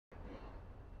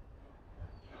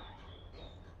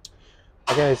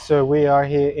Okay, so we are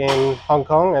here in Hong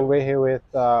Kong and we're here with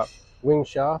Wing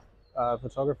Shya,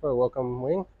 photographer. Welcome,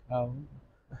 Wing.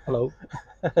 Hello.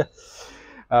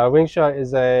 Wing Shya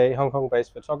is a Hong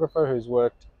Kong-based photographer who's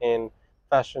worked in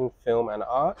fashion, film, and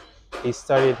art. He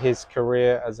studied his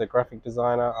career as a graphic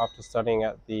designer after studying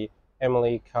at the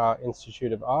Emily Carr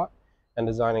Institute of Art and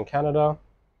Design in Canada.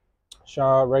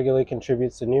 Shah regularly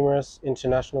contributes to numerous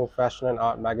international fashion and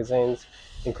art magazines,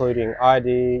 including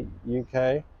ID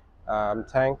UK,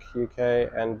 Tank UK,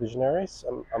 and Visionaries,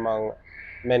 among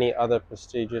many other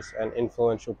prestigious and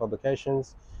influential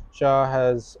publications. Shah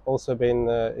has also been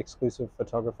the exclusive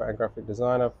photographer and graphic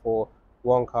designer for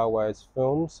Wong Kar Wai's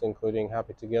films, including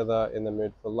Happy Together, In the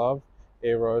Mood for Love,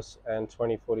 Eros, and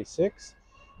 2046.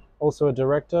 Also a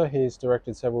director, he's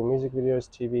directed several music videos,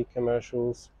 TV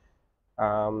commercials,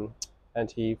 um, and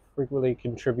he frequently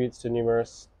contributes to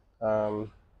numerous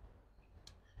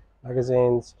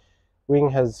magazines. Wing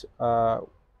has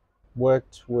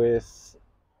worked with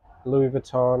Louis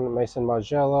Vuitton, Maison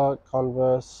Margiela,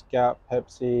 Converse, Gap,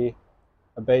 Pepsi,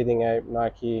 Bathing Ape,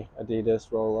 Nike, Adidas,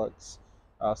 Rolex,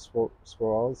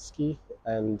 Swarovski,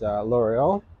 and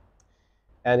L'Oreal.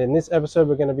 And in this episode,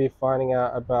 we're going to be finding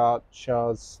out about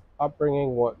Charles'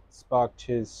 upbringing, what sparked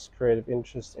his creative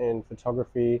interest in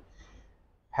photography,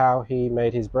 how he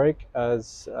made his break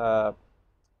as a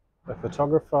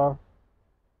photographer,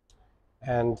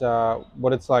 and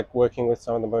what it's like working with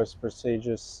some of the most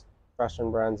prestigious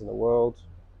fashion brands in the world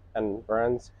and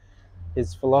brands,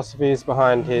 his philosophies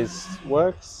behind his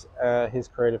works, his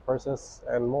creative process,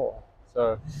 and more.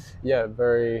 So, yeah,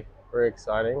 very, very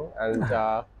exciting. And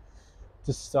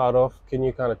to start off, can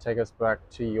you kind of take us back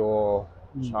to your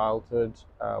childhood,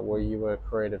 where you were a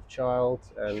creative child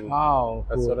and that sort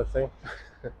Childhood. of thing?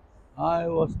 I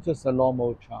was just a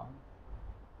normal child.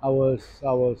 I was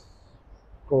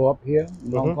grew up here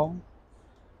in Hong Mm-hmm. Kong.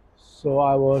 So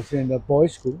I was in the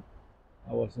boys' school.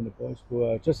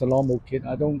 Just a normal kid.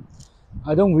 I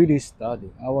don't really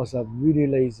study. I was a really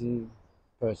lazy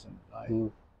person. Mm-hmm.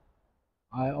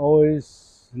 I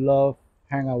always love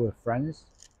hang out with friends.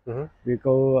 Mm-hmm. We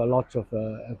go a lot of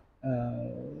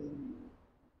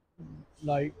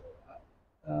like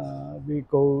we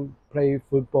go play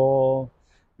football,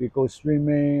 we go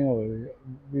swimming, or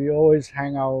we always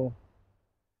hang out.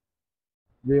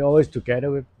 We always together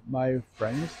with my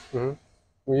friends. Mm-hmm.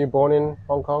 Were you born in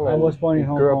Hong Kong I was and born you in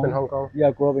Hong grew up in Kong. Hong Kong? Yeah,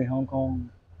 I grew up in Hong Kong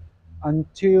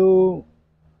until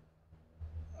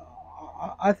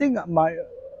I think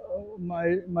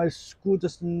my school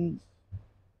doesn't.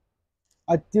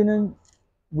 I didn't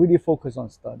really focus on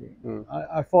studying. Mm.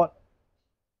 I thought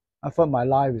my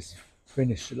life is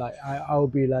finished. Like I'll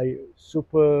be like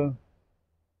super.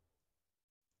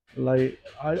 Like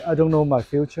I don't know my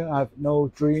future. I have no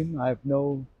dream. I have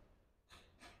no.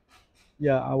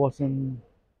 Yeah, I wasn't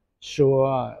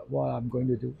sure what I'm going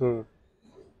to do Mm.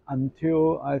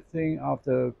 until I think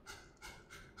after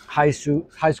high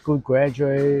school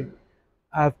graduate.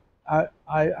 I've,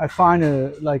 I find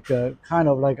a kind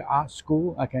of like art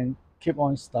school. I can keep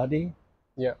on studying,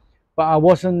 Yeah. but I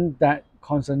wasn't that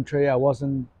concentrate. I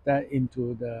wasn't that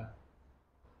into the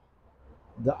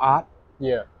art.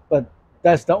 Yeah. But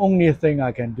that's the only thing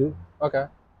I can do Okay.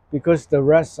 because the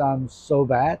rest I'm so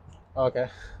bad. Okay.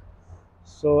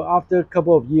 So after a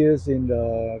couple of years in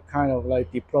the kind of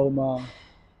like diploma,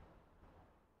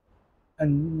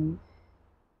 and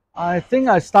I think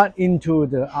I start into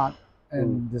the art Mm.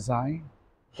 and design,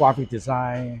 graphic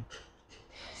design,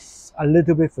 a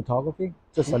little bit photography,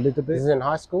 just a little This bit. is in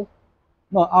high school?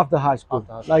 No, after high school,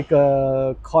 After high school.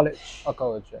 like college. Oh,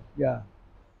 college, yeah. Yeah,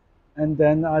 and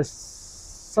then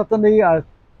suddenly I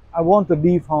want to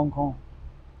leave Hong Kong.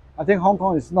 I think Hong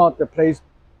Kong is not the place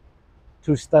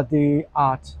to study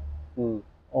art Mm.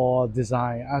 or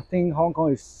design. I think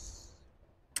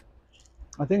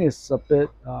it's a bit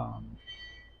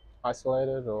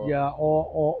Isolated or? yeah,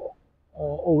 or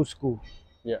old school,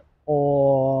 Yeah.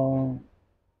 or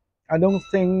I don't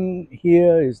think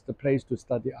here is the place to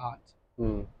study art.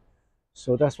 Mm.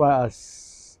 So that's why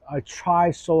I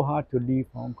try so hard to leave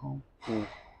Hong Kong, Mm.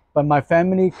 but my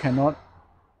family cannot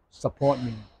support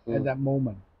me at Mm. that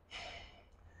moment.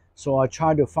 So I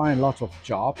try to find lots of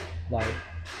job. Like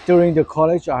during the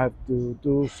college, I have to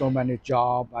do so many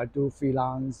job. I do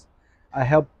freelance. I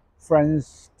help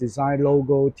friends design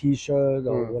logo, T-shirt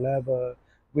or Mm. whatever,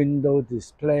 window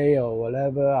display or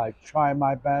whatever. I try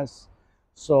my best.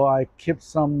 So I keep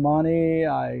some money.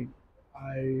 I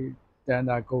then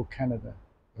I go Canada.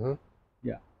 Mhm.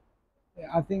 Yeah,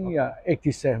 I think yeah,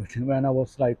 87 when I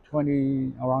was like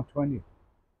 20, around 20.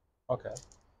 Okay.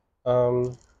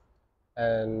 Um,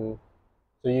 and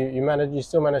So you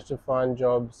still managed to find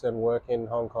jobs and work in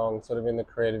Hong Kong, sort of in the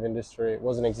creative industry. It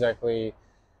wasn't exactly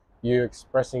you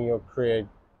expressing your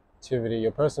creativity,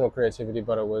 your personal creativity,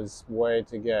 but it was way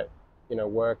to get,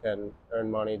 work and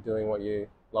earn money doing what you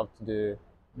love to do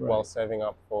while Right. saving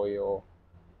up for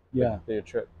Yeah. for your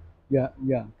trip.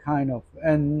 Yeah, kind of.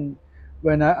 And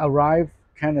when I arrived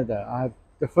Canada,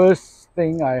 the first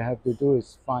thing I have to do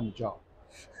is find a job.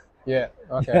 Yeah.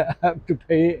 Okay. Yeah, I have to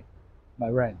pay my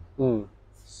rent. Mm.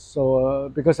 So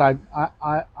because I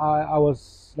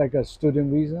was like a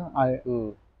student visa,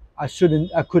 Mm.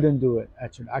 I couldn't do it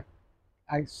actually.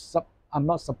 I'm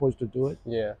not supposed to do it,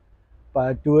 Yeah. but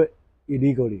I do it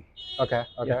illegally. Okay.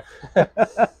 Yeah. Okay.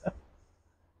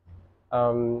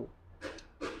 um,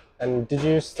 and did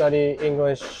you study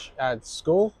English at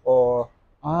school or?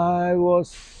 I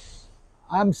was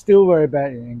I'm still very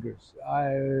bad in English.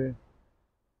 I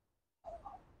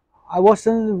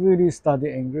wasn't really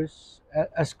studying English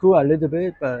at school a little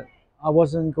bit, but I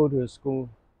wasn't go to school.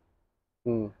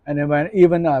 Mm. And then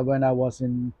when I was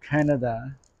in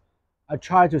Canada, I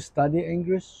tried to study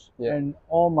English, Yeah. and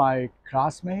all my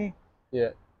classmates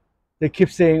Yeah. they keep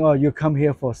saying, "Oh, you come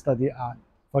here for study art.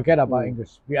 Forget about Mm.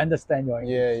 English. We understand your Yeah.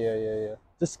 English. Yeah. Yeah. Yeah.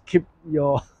 Just keep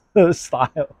your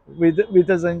style. We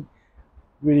doesn't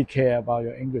really care about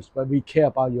your English, but we care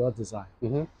about your design."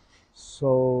 Mm-hmm.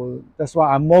 So that's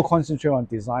why I'm more concentrated on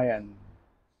design and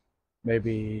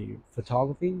maybe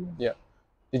photography. Yeah.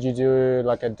 Did you do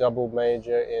like a double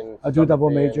major in I do double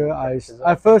photography major. and graphic I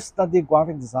design? first studied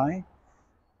graphic design,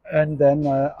 and then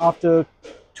after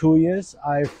 2 years,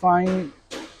 I find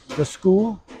the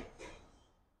school.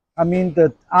 I mean,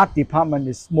 the art department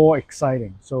is more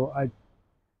exciting. So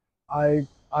I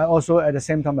also at the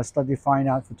same time I study fine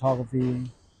art photography,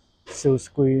 silk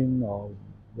screen or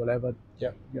whatever.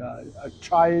 Yeah. Yeah,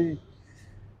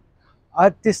 I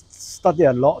did study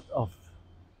a lot of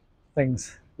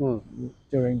things Mm.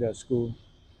 during the school.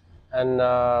 And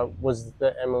was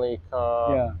the Emily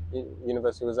Carr Yeah.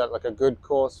 University, was that like a good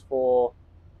course for?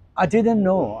 I didn't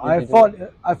know. You didn't know?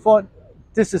 I thought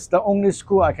this is the only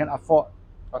school I can afford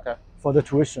Okay. for the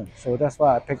tuition. So that's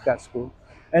why I picked that school.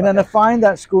 And then I Okay. find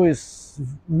that school is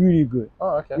really good.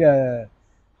 Oh, okay. Yeah,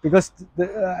 because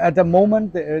at the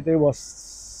moment they was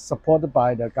supported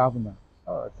by the government.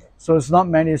 Oh, okay. So it's not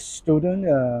many students.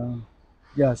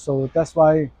 Yeah, so that's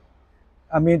why.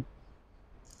 I mean,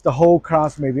 the whole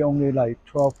class maybe only like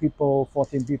 12 people,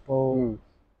 14 people. Mm.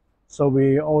 So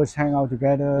we always hang out Yeah.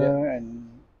 together,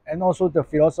 and also the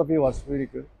philosophy was really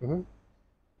good. Mm-hmm.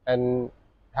 And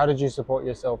how did you support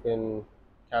yourself in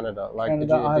Canada? Like,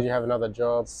 Canada, I did have you have another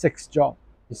job? 6 jobs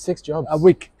Six jobs a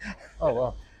week. Oh,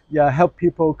 wow. Yeah, help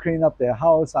people clean up their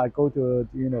house. I go to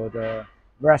the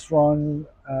restaurant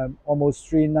almost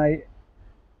 3 nights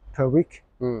per week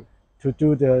Mm. to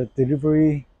do the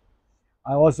delivery.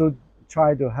 I also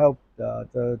try to help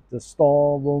the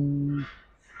store room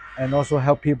and also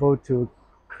help people to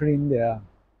clean their.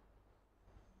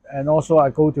 And also I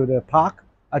go to the park.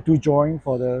 I do drawing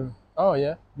for the Oh,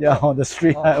 yeah. yeah on the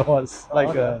street. Oh. I was Oh, like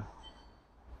okay.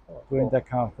 doing Cool. that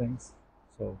kind of things.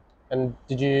 So And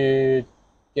did you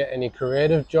get any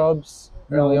creative jobs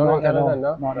no, early on in not at Canada? all,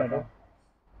 No, not at nothing.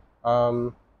 all.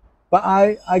 Um, But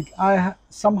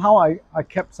somehow I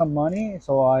kept some money,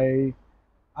 so I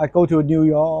go to New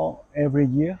York every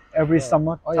year, every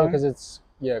summer oh yeah, time, because it's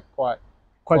quite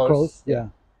quite close. Yeah. Yeah.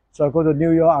 So I go to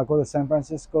New York, I go to San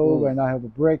Francisco Mm. when I have a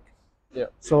break. Yeah.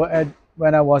 So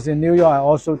when I was in New York, I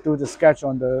also do the sketch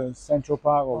on the Central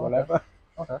Park or Oh, okay. whatever.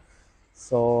 Okay.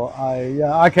 So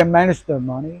I can manage the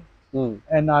money Mm.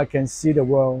 and I can see the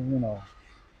world,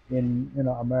 in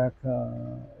America,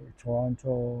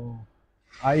 Toronto.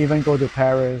 I even go to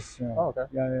Paris. Oh, okay.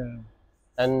 Yeah, yeah.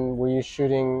 And were you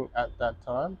shooting at that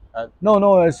time?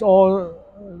 No, it's all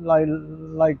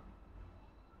like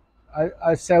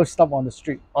I sell stuff on the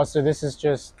street Oh, so this is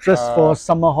just for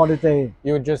summer holiday.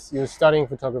 you were studying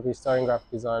photography, studying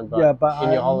graphic design, but Yeah, but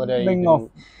in your holiday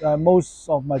you most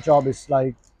of my job is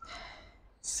like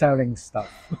selling stuff.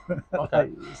 okay.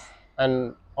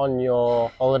 And on your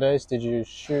holidays, did you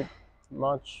shoot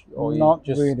much, or you Not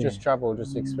just really. just travel,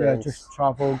 just Yeah, experience? just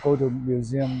travel, go to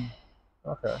museum,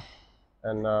 Okay.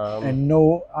 And and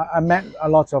know I met a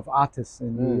lot of artists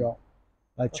in New Mm. York,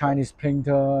 like Okay. Chinese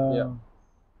painter, Yeah.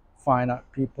 fine art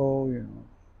people.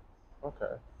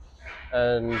 Okay.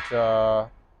 And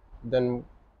then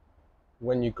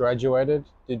when you graduated,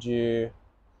 did you?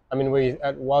 I mean,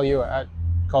 while you were at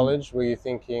college, were you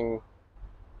thinking,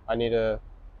 I need to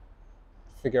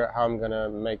figure out how I'm gonna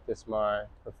make this my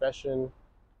profession,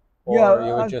 or Yeah,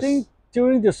 you were I just think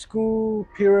during the school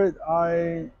period,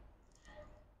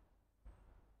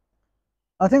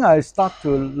 I think I start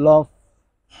to love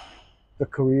the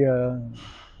career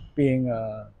being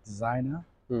a designer.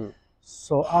 Mm.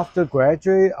 So after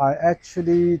graduate,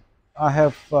 I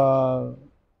have a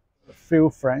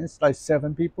few friends, like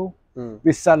 7 people. Mm.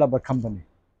 We set up a company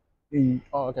in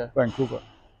Oh, okay. Vancouver.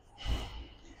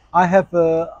 I have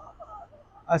a,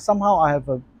 I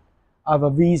have a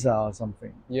visa or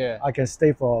something. Yeah, I can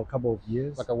stay for a couple of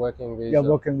years. like a working visa. Yeah,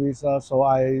 working visa. So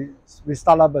we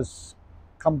start up a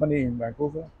company in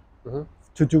Vancouver Mhm.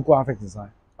 to do graphic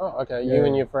design. Oh, okay. Yeah. You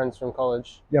and your friends from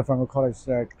college. Yeah, from a college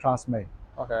classmate.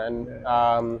 Okay,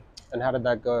 Yeah. and how did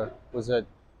that go? Was it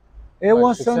It like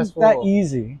wasn't successful? that Or?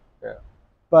 easy, Yeah.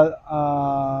 but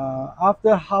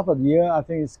after half a year, I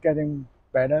think it's getting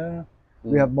better.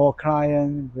 We have more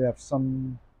clients. We have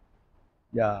some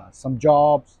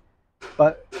jobs,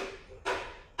 but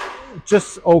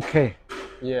just okay.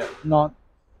 Yeah. Not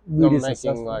really Not making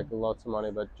successful. like lots of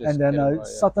money, but just And then getting by,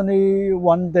 yeah. suddenly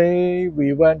one day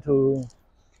we went to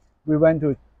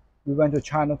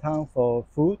Chinatown for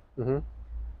food, Mm-hmm.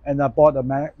 and I bought a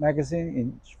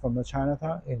magazine from the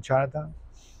Chinatown,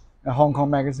 a Hong Kong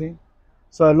magazine.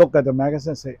 So I looked at the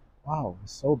magazine and say, "Wow,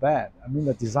 it's so bad. I mean,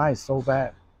 the design is so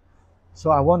bad." So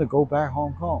I want to go back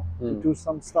Hong Kong to do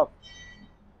some stuff.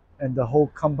 And the whole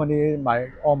company,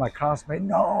 all my classmates,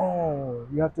 no,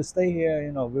 you have to stay here.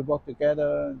 You know, we work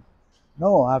together.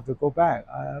 No, I have to go back.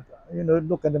 I have,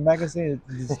 look at the magazine.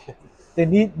 They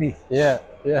need me. Yeah,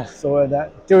 yeah. So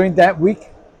during that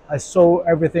week, I sold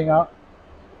everything out,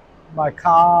 my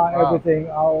car, Wow. everything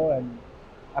out, and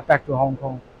I back to Hong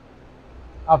Kong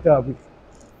after a week.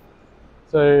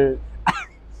 So,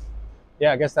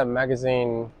 yeah, I guess that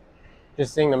magazine,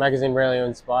 just seeing the magazine really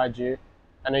inspired you.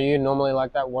 And are you normally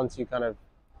like that once you kind of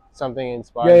something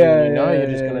inspires you and you're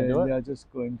just going to do it? Yeah,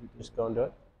 just going to do Just go and do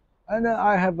it. And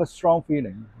I have a strong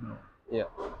feeling. Yeah.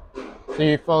 So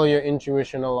you follow your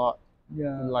intuition a lot.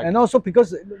 Yeah, Like, and also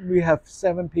because we have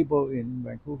 7 people in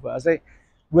Vancouver, I say,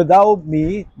 without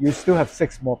me, you still have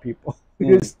 6 more people.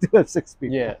 You still have 6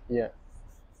 people. yeah, yeah.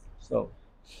 So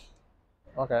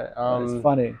Okay. it's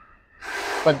funny.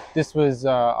 But this was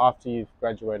after you've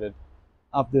graduated.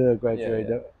 After I graduated,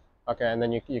 Yeah. Okay, and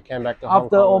then you came back to Hong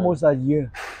after Kong. almost a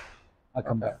year, I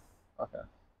come Okay. back. Okay.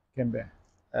 Came back.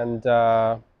 And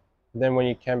then when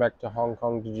you came back to Hong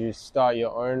Kong, did you start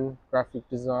your own graphic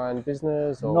design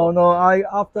business? Or? No.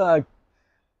 After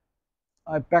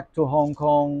I back to Hong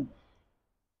Kong,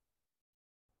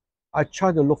 I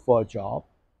tried to look for a job,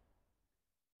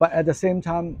 but at the same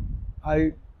time,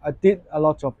 I did a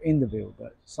lot of interview,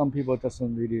 but some people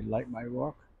doesn't really like my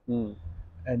work,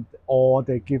 or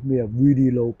they give me a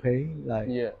really low pay, like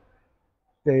Yeah.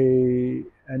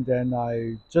 and then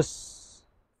I just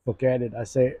forget it. I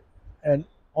say, and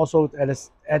also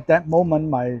at that moment,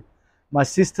 my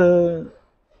sister's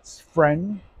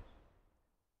friend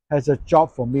has a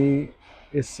job for me.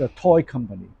 It's a toy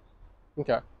company.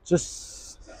 Okay.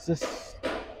 Just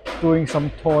doing some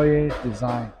toy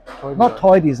design. Toy Not design.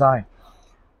 toy design.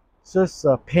 Just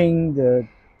paint the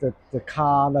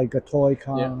car like a toy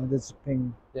car. Yeah. Just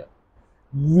paint. Yeah.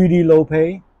 Really low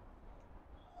pay,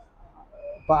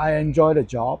 but I enjoy the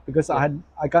job because Yeah.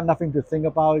 I got nothing to think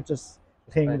about. Just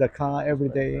paint paint. the car every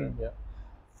day Yeah.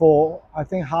 for I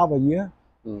think half a year,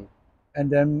 Mm. and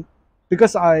then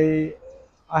because I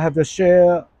have to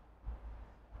share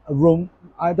a room.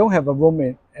 I don't have a room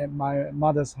at my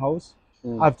mother's house.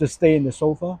 I have to stay in the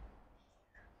sofa.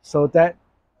 So that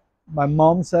my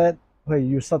mom said, "Hey,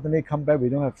 you suddenly come back. We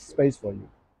don't have space for you.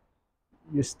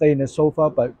 You stay in the sofa,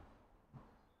 but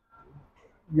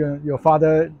your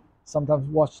father sometimes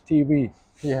watch TV.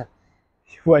 Yeah.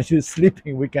 When you're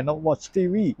sleeping, we cannot watch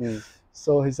TV."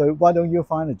 So he said, "Why don't you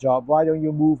find a job? Why don't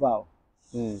you move out?"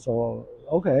 So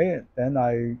okay, then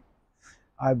I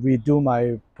redo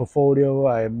my portfolio.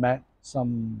 I met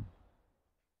some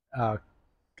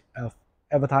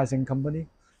advertising company.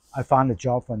 I found a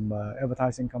job from an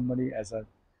advertising company as a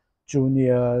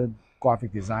junior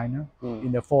graphic designer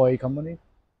in a 4A company.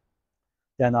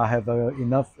 Then I have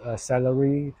enough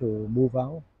salary to move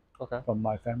out from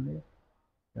my family.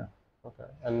 Yeah. Okay.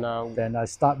 And then I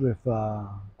start with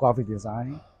graphic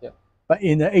design. Yeah. But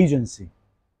in an agency,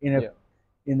 in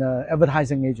an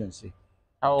advertising agency.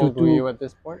 How old were you at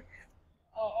this point?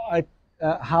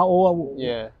 How old?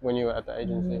 Yeah, when you were at the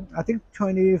agency. I think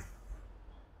 26,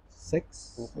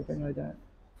 something like that.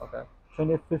 Okay.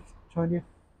 25,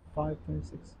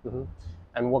 26.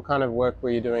 And what kind of work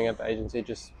were you doing at the agency?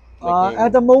 Just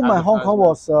at the moment, Hong Kong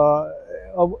was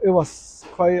it was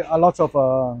quite a lot of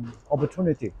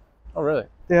opportunity. Oh, really?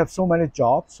 They have so many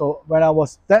jobs. So when I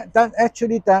was that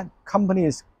company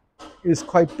is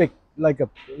quite big like a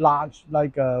large,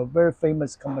 like a very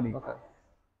famous company Okay.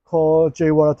 called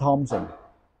J. Walter Thompson.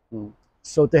 Mm.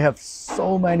 So they have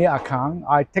so many accounts.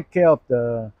 I take care of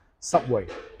the subway,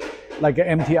 like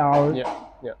an MTR. Yeah.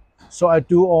 Yeah. So I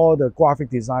do all the graphic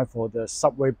design for the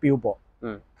subway billboard.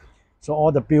 Mm. So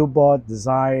all the billboard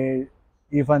design,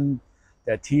 even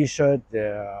the T-shirt,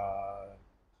 the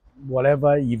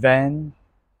whatever event,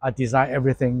 I design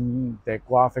everything, the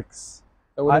graphics.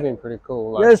 It would have I, been pretty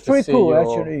cool, yeah, like it's to pretty see cool your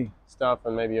actually. stuff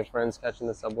and maybe your friends catching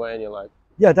the subway and you're like,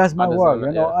 Yeah, that's I my work,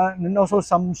 designed you that. know. Yeah. And also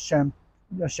some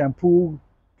shampoo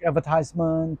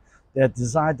advertisement, they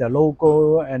design the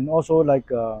logo, and also like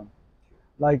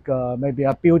maybe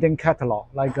a building catalog,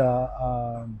 like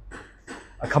a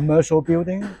commercial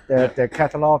building, the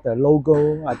catalog, the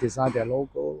logo. I design their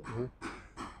logo. Mhm.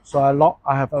 So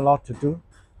I have a lot to do.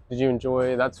 Did you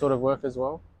enjoy that sort of work as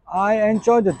well? I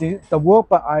enjoy the work,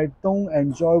 but I don't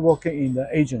enjoy working in the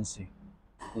agency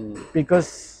Mm.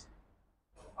 because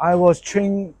I was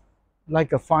trained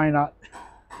like a fine art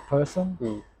person.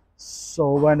 Mm.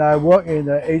 So when I work in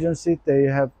the agency, they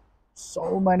have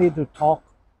so many to talk,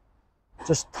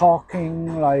 just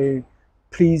talking, like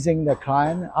pleasing the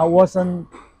client. I wasn't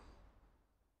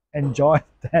enjoying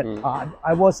that Mm. part.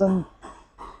 I wasn't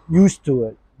used to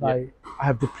it. Yeah. Like I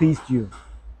have to please you.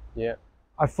 Yeah.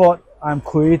 I thought I'm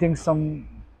creating some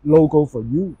logo for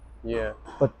you, Yeah.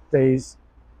 but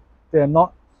they're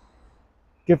not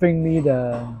giving me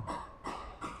the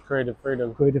Creative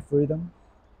freedom. creative freedom.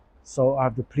 So I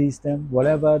have to please them.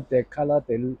 Whatever their color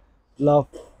they love,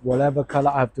 whatever color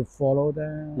I have to follow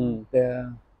them.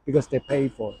 Mm. Because they pay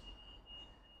for it.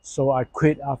 So I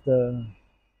quit after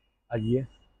a year.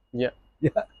 Yeah.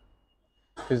 Yeah,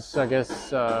 Because I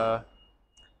guess maybe,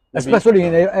 especially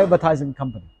in an advertising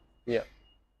company. yeah.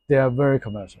 They are very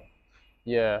commercial.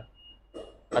 Yeah.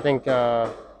 I think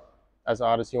as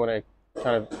artists you want to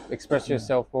kind of express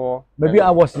yourself more. Maybe I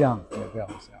was young. Maybe I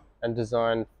was young. And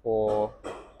design for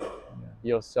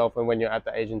yourself, and when you're at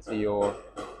the agency you're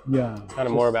Yeah. kind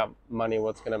of more about money,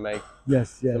 what's going to make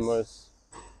Yes. the most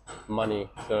money.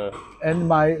 So And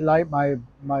my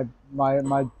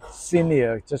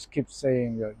senior just keeps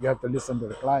saying you have to listen to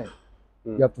the client.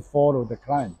 Mm. You have to follow the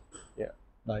client. Yeah.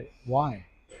 Like why?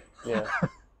 yeah.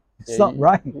 It's not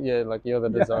right. Yeah, like you're the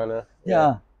designer.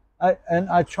 Yeah.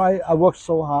 I worked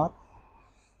so hard.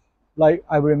 Like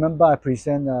I remember I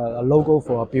present a logo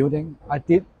for a building. I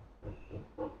did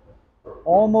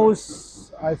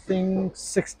almost I think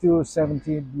 60 or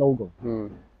 70 logo Mm.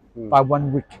 Mm. by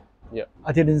 1 week. Yeah.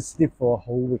 I didn't sleep for a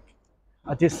whole week.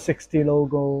 I did 60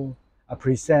 logo. I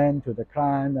present to the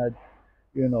client.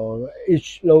 You know,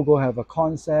 each logo have a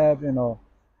concept. You know,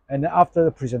 and after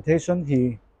the presentation,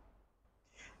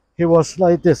 he was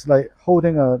like this, like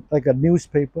holding a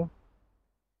newspaper.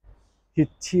 He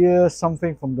tear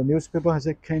something from the newspaper. I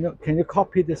said, can you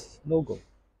copy this logo?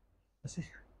 I said,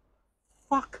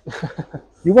 fuck.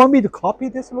 You want me to copy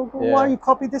this logo? Yeah. Why you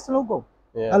copy this logo?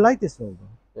 Yeah. I like this logo.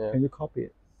 Yeah. Can you copy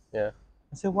it? Yeah.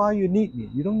 I said, why you need me?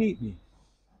 You don't need me.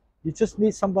 You just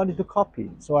need somebody to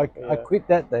copy. So I quit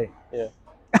that day. Yeah.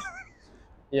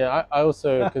 Yeah, I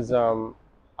also, because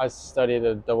I studied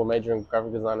a double major in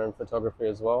graphic design and photography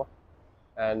as well,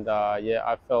 and yeah,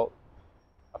 I felt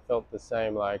the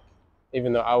same. Like,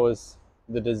 even though I was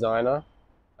the designer,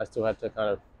 I still had to kind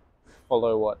of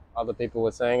follow what other people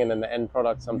were saying, and then the end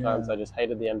product. Sometimes I just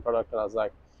hated the end product, and I was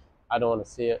like, I don't want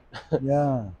to see it.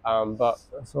 Yeah. But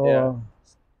So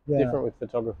yeah, different with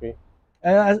photography.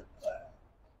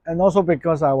 And also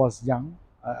because I was young,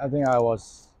 I think I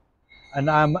was, and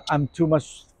I'm too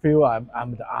much feel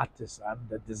I'm the artist, I'm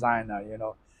the designer, you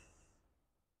know.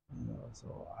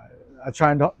 So I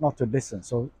try not to listen.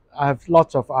 So I have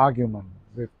lots of argument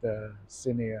with the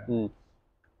senior. Mm.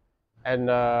 And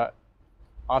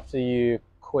after you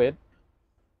quit,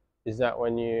 is that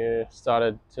when you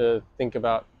started to think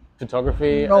about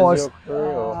photography as your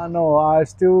career? Or? No, I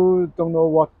still don't know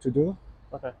what to do.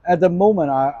 Okay. At the moment,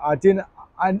 I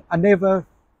never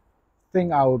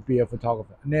think I will be a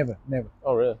photographer. Never.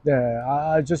 Oh, really? Yeah,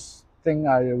 I just think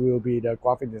I will be the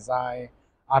graphic design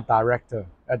art director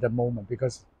at the moment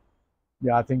because,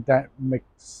 yeah, I think that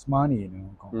makes money in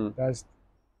Hong Kong.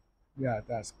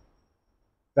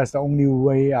 That's the only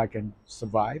way I can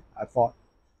survive. I thought.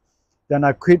 Then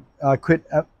I quit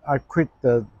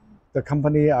the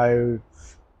company. I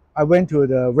went to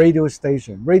the radio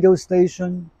station. Radio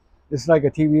station is like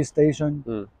a TV station.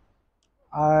 Mm.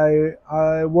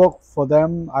 I work for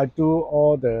them. I do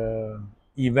all the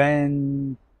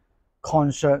event,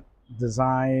 concert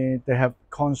design. They have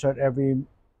concert every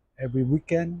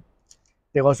weekend.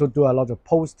 They also do a lot of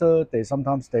poster.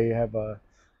 Sometimes they have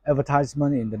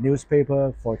advertisement in the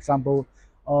newspaper. For example,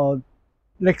 uh,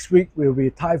 next week will be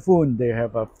typhoon. They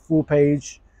have a full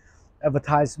page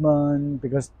advertisement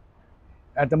because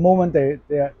at the moment they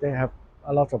have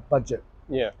a lot of budget.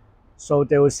 Yeah. So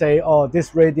they will say, "Oh,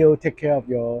 this radio take care of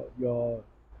your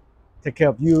take care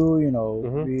of you. You know,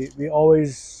 Mm-hmm. we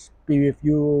always be with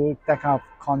you." That kind of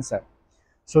concept.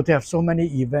 So they have so many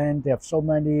events. They have so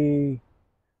many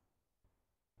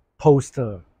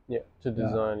poster. Yeah. To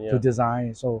design. To Yeah.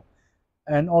 design. So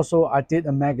and also I did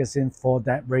a magazine for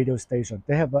that radio station.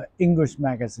 They have an English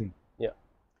magazine. Yeah.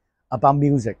 About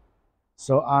music.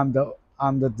 So I'm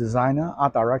the designer,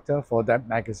 art director for that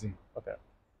magazine. Okay.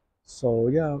 So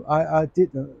yeah, I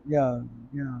did yeah.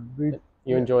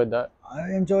 You enjoyed that?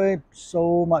 I enjoy it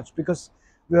so much because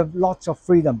we have lots of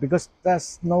freedom because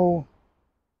there's no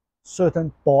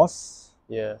certain boss.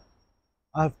 Yeah.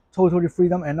 I have totally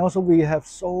freedom, and also we have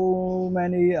so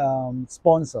many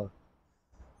sponsors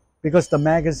because the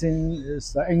magazine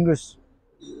is the English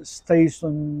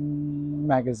station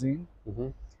magazine, Mm-hmm.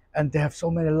 and they have so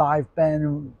many live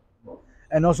band,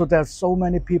 and also there's so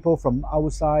many people from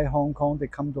outside Hong Kong. They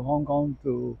come to Hong Kong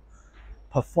to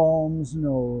perform,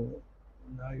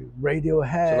 like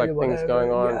Radiohead, So like whatever. things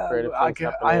going on, Yeah, creative I things can,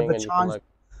 happening, I have a and you can chance like.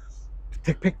 to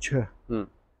take picture, Hmm.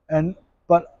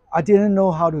 but I didn't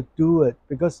know how to do it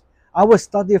because I was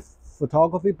studying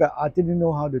photography, but I didn't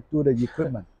know how to do the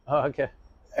equipment. Oh, okay.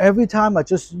 Every time I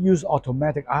just use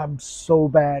automatic. I'm so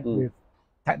bad Mm. with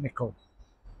technical,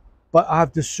 but I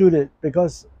have to shoot it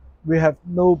because we have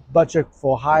no budget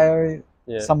for hiring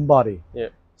Yeah. somebody. Yeah.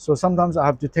 So sometimes I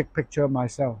have to take picture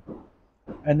myself,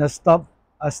 and I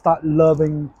start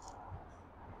loving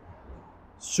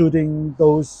shooting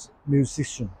those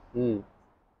musicians. Mm.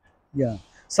 Yeah.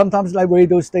 Sometimes like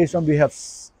radio station, we have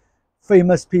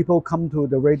famous people come to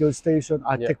the radio station.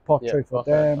 I Yeah. take portrait for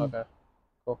Okay. them. Okay.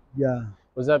 Yeah.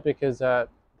 Was that because at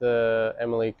the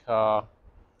Emily Carr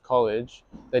College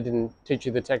they didn't teach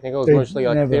you the technical? It was They mostly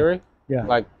like never. theory, Yeah.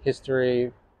 like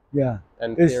history Yeah.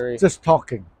 and It's theory. just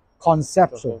talking,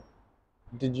 conceptual.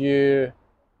 Did you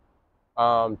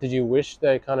wish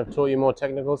they kind of taught you more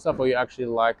technical stuff, or you actually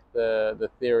like the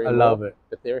theory? I more? love it.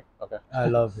 The theory. Okay. I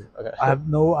love it. Okay. I have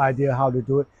no idea how to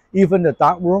do it. Even the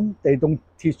dark room, they don't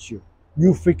teach you.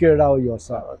 You figure it out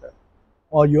yourself, Oh, okay.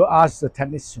 or you ask the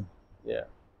technician. Yeah.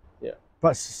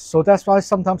 But so that's why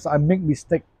sometimes I make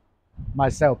mistake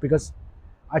myself because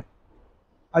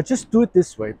I just do it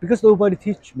this way because nobody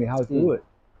teach me how to do it.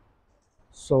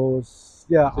 So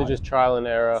yeah, So just trial and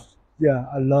error. yeah,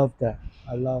 I love that.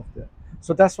 I love that.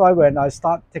 So that's why when I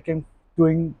start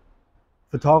doing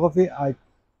photography, I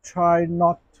try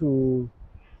not to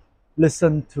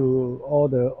listen to all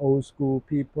the old school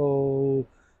people.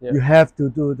 Yeah. You have to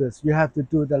do this. You have to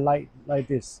do the light like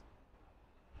this.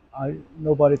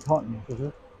 Nobody taught me to do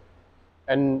it.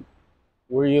 And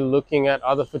were you looking at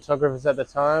other photographers at the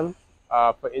time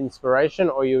for inspiration,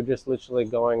 or you were just literally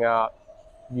going out,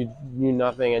 you knew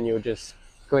nothing and you were just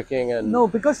clicking and... No,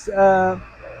 because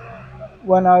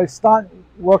when I start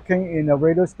working in a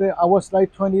radio station, I was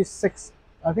like 26.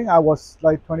 I think I was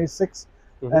like 26,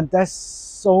 Mhm. and there's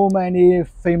so many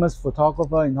famous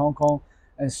photographers in Hong Kong,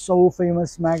 and so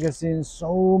famous magazines,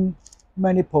 so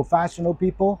many professional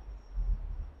people.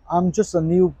 I'm just a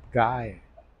new guy.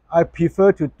 I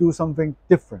prefer to do something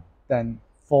different than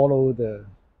follow the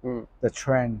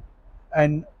trend,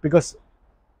 and because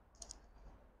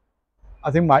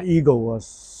I think my ego was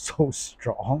so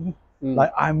strong.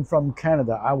 Like I'm from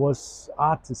Canada. I was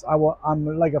artist.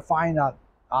 I'm like a fine art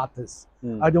artist.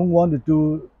 I don't want to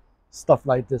do stuff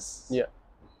like this. Yeah.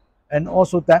 And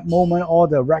also that moment, all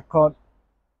the record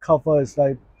cover is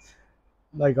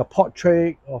like a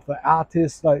portrait of an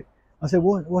artist. Like I said,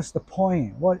 what's the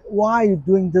point? Why are you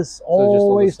doing this?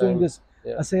 Always doing this.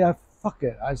 Yeah. I say, fuck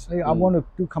it. I say I want to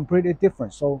do completely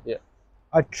different. So Yeah.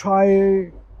 I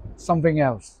try something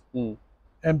else.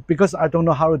 And because I don't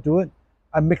know how to do it,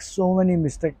 I make so many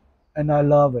mistakes, and I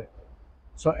love it.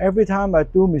 So every time I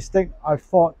do mistake, I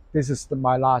thought this is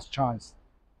my last chance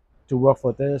to work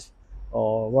for this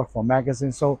or work for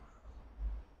magazine. So,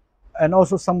 and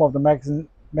also some of the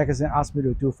magazine asked me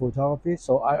to do photography.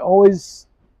 So I always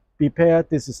prepare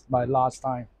this is my last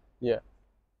time. Yeah.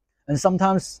 And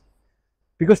sometimes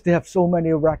because they have so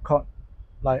many record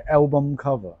like album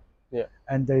cover. Yeah.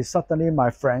 And they suddenly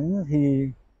my friend,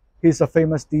 he's a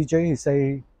famous DJ. He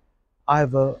say, I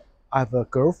have a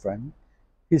girlfriend.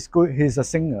 He's good. He's a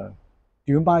singer.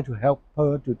 Do you mind to help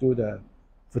her to do the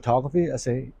photography? I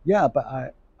say, yeah, but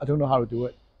I don't know how to do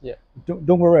it. Yeah.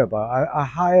 Don't worry about it. I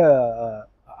hire a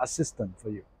assistant for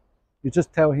you. You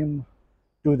just tell him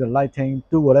do the lighting,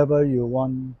 do whatever you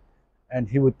want, and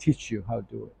he would teach you how to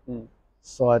do it. Mm.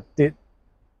 So I did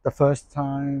the first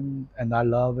time, and I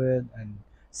love it. And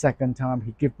second time,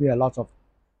 he gave me a lot of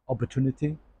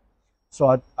opportunity.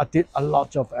 So I did a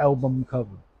lot of album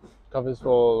Covers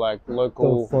for like so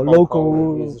local for Hong Kong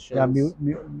local musicians.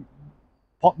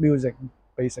 pop music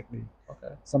basically.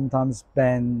 Okay. Sometimes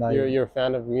band like You're a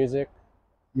fan of music?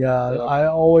 yeah. You like- I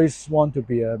always want to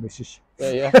be a musician.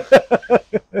 Yeah.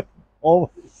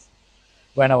 Always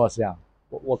when I was young.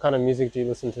 What kind of music do you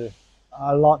listen to?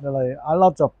 A lot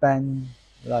of band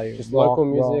like Just rock, local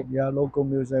music? yeah, local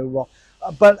music, rock.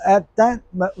 But at that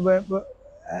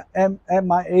at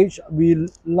my age, we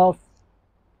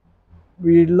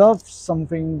love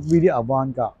something really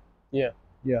avant-garde. Yeah.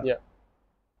 Yeah, Yeah.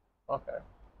 Okay.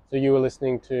 So you were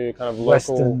listening to kind of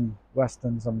local.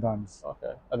 Western sometimes.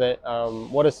 Okay. Are they?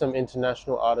 What are some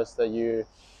international artists that you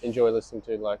enjoy listening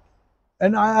to? Like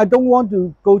And I don't want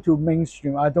to go to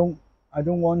mainstream. I don't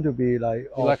want to be like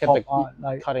you like at pop the art,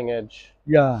 like cutting edge.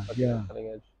 yeah, Okay, yeah. cutting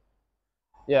edge.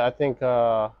 Yeah, I think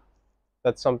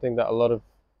that's something that a lot of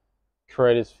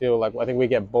creators feel like. I think we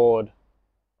get bored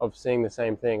of seeing the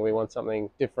same thing. We want something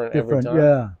different every time.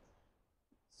 Yeah.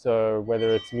 So whether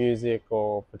it's music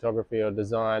or photography or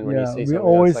design, when you Yeah, see we something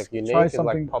always that's like try unique, it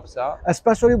something- like pops out.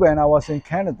 Especially when I was in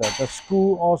Canada, the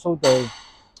school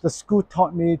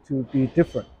taught me to be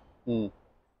different. Mm.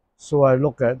 So I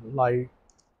look at like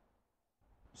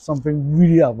something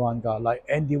really avant-garde, like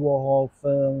Andy Warhol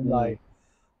film, like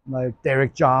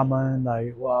Derek Jarman,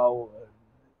 like wow,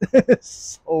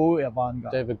 so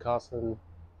avant-garde. David Carson.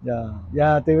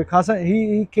 Yeah, David Carson.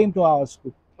 He came to our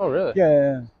school. Oh, really?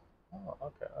 Yeah. Oh,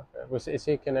 okay. Is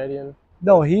he Canadian?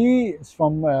 No, he is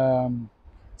from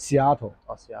Seattle.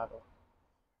 Oh, Seattle.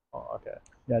 Oh, okay.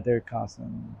 Yeah, Derek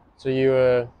Carson. So you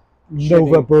were Nova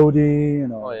shooting- Brody, you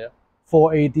know. Oh, yeah.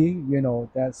 4AD, you know,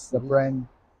 that's the Mhm. brand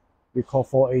we call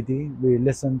 4AD. We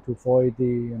listen to 4AD,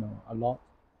 you know, a lot.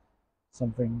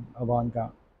 Something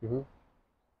avant-garde.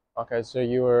 Okay, so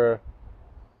you were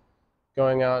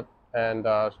going out and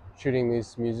shooting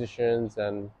these musicians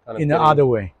and kind of In the getting- other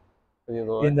way. in the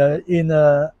other way? In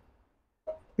the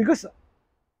because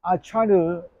I try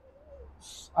to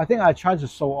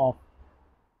show off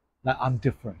that I'm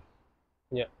different.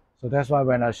 Yeah. So that's why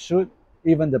when I shoot,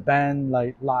 even the band,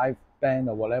 like live band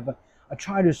or whatever, I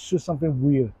try to shoot something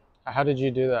weird. How did you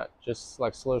do that? Just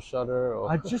like slow shutter or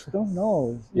I just don't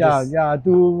know. You just- I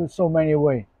do so many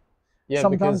ways. yeah,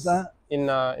 sometimes because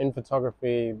in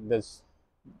photography there's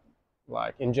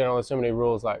like in general there's so many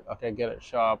rules like okay, get it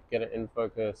sharp, get it in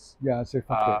focus. Yeah, I say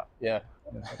fuck it. Yeah.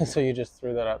 Yeah. So you just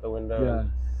threw that out the window. Yeah,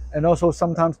 and also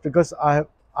sometimes because I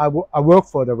work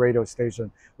for the radio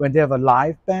station, when they have a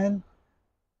live band,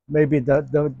 maybe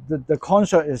the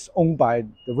concert is owned by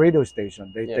the radio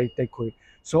station. They create.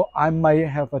 So I might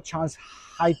have a chance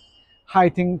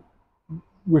hiding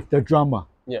with the drummer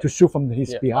to shoot from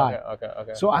his behind.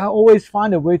 Okay. So I always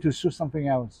find a way to shoot something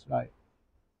else, right?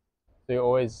 So you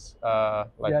always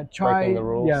like try breaking the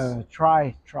rules. Yeah,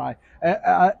 try.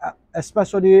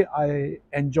 Especially I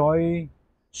enjoy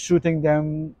shooting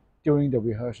them during the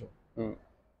rehearsal. Mm.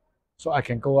 So I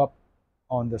can go up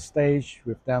on the stage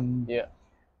with them.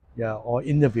 Yeah. Or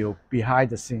interview behind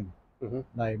the scene, Mhm.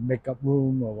 like makeup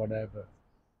room or whatever.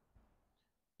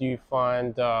 Do you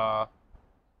find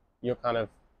you're kind of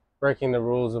breaking the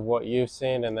rules of what you've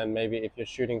seen, and then maybe if you're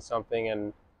shooting something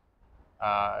and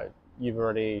you've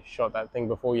already shot that thing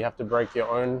before, you have to break your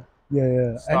own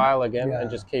Yeah. style again yeah. and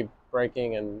just keep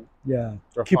breaking and Yeah.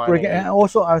 refining Keep breaking. it. And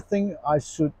also I think I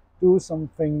should do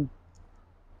something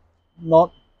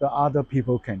not the other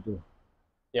people can do.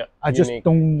 Yeah. I just unique.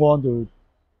 don't want to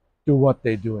do what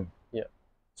they're doing. Yeah.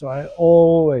 So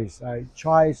I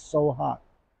try so hard,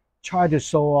 try to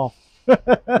show off.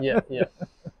 Yeah.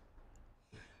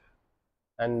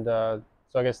 And so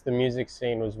I guess the music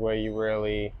scene was where you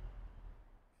really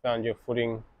found your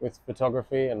footing with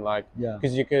photography, and like Yeah.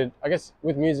 because you could, I guess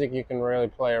with music you can really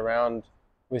play around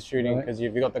with shooting Right. because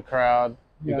you've got the crowd,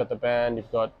 you've Yeah. got the band,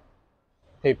 you've got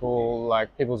people,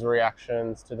 like people's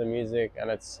reactions to the music,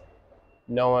 and it's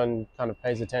no one kind of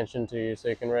pays attention to you, so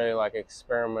you can really like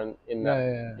experiment in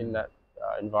that in that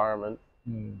environment.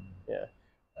 Mm. Yeah.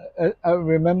 I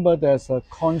remember there's a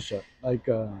concert, like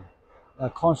a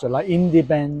concert, like indie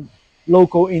band,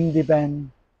 local indie band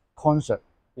concert.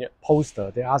 Yeah.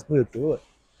 Poster. They asked me to do it.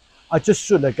 I just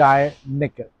shoot a guy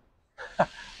naked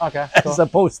Okay. as a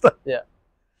poster. Yeah.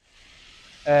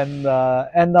 And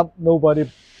end up nobody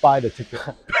buy the ticket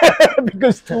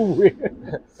because too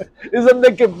weird. It's a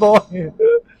naked boy.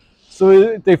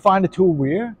 So they find it too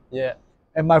weird. Yeah.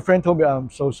 And my friend told me, I'm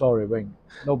so sorry, Wing.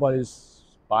 Nobody's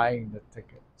buying the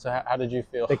ticket. So how did you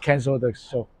feel? They canceled the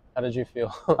show. How did you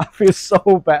feel? I feel so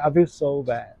bad. I feel so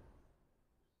bad.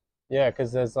 Yeah,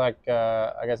 because there's like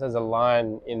I guess there's a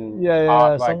line in Yeah, art, yeah.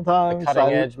 like the Sometimes cutting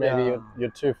I, edge. Maybe yeah, you're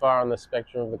too far on the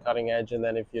spectrum of the cutting edge, and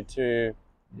then if you're too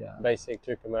yeah, basic,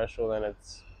 too commercial, then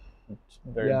it's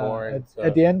very yeah. boring. At So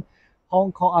the end,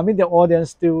 Hong Kong. I mean, the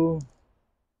audience still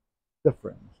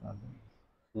different. I think.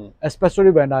 mm.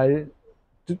 Especially when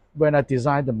I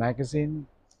design the magazine,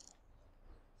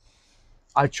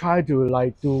 I try to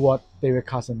like do what David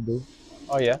Carson do,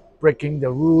 Oh yeah, breaking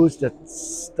the rules.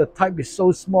 The type is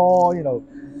so small. You know,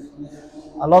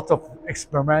 a lot of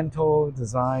experimental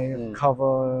design mm.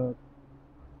 cover.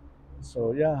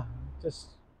 So yeah, just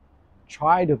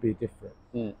try to be different.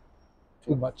 Mm.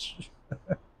 Too much,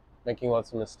 Making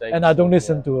lots of mistakes. and I don't and,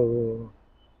 listen yeah. to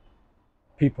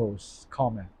people's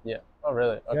comment. Yeah. Oh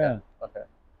really? Okay. Yeah, Okay.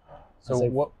 I So say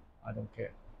what I don't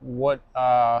care. what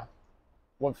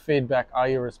what feedback are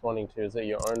you responding to? Is it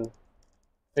your own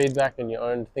feedback and your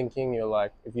own thinking? You're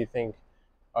like, if you think,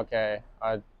 okay,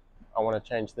 I want to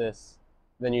change this,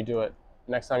 then you do it.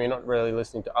 Next time, you're not really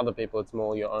listening to other people. It's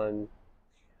more your own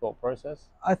thought process.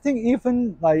 I think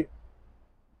even like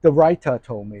the writer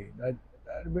told me that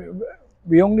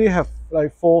we only have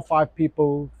like 4 or 5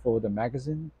 people for the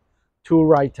magazine, 2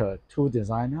 writer, 2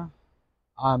 designer.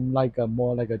 I'm like a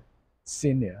more like a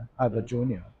senior. I'm a Mm.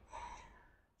 junior.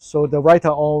 So the writer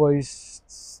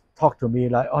always talk to me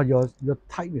like, "Oh, your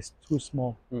type is too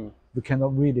small. Mm. We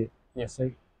cannot read it." I Yeah.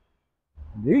 say,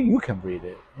 You can read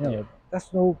it. You know, Yeah.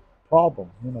 that's no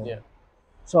problem. You know." Yeah.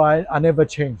 So I never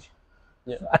change.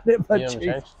 Yeah. I never You haven't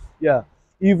change. changed. Yeah,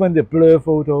 even the blur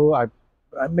photo,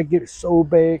 I make it so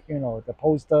big. You know, the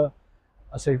poster.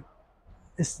 I say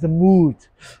it's the mood.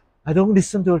 I don't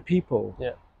listen to the people.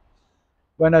 Yeah.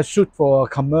 When I shoot for a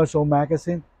commercial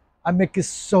magazine, I make it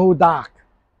so dark,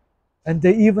 and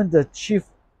they even the chief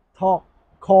talk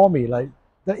call me like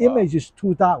the Wow. image is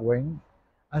too dark. Wing,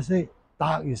 I say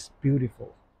dark is beautiful.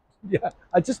 Yeah,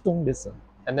 I just don't listen.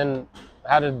 And then,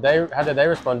 how did they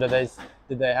respond?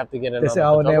 Did they have to get They say another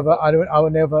I will never. photographer? I will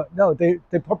never. No,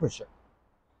 they publish it.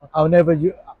 I'll never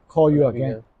call you Whatever you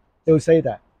again. do. They'll say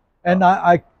that, and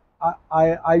Oh.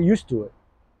 I used to it.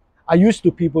 I used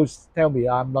to people tell me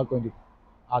I'm not going to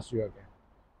ask you again.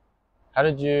 How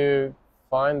did you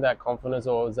find that confidence,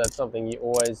 or was that something you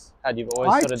always had? You've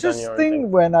always I sort of done just your own thing.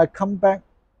 think when I come back,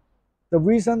 the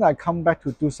reason I come back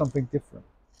to do something different.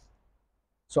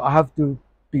 So I have to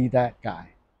be that guy.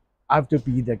 I have to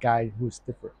be the guy who's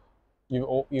different.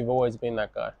 You've always been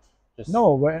that guy. Just No,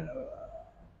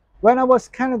 when I was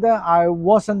Canada, I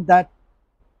wasn't that.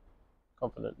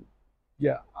 confident.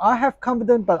 Yeah, I have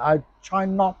confidence, but I try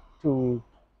not to.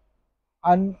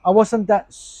 I wasn't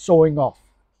that showing off.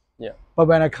 Yeah. But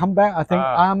when I come back, I think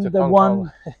I'm To the Hong one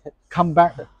Kong. come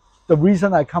back. The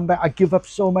reason I come back, I give up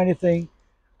so many things.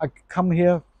 I come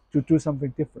here to do something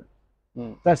different.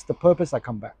 Mm. That's the purpose I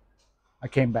come back. I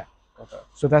came back. Okay.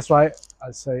 So that's why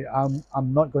I say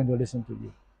I'm not going to listen to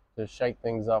you. To shake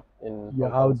things up in Yeah,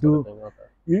 Hong I'll Kong sort do. of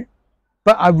thing. Okay.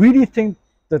 But I really think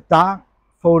the dark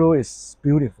photo is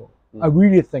beautiful. I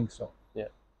really think so. Yeah.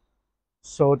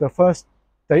 So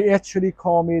they actually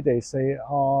call me. They say,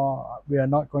 "Oh, we are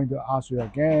not going to ask you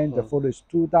again. The photo is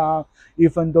too dark."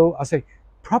 Even though I say,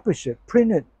 publish it,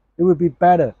 print it. It would be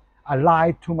better. I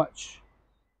lie too much.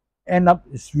 End up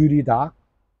it's really dark.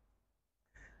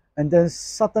 And then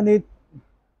suddenly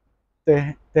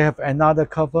they have another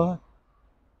cover.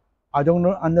 I don't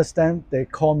understand. They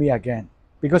call me again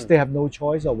because they have no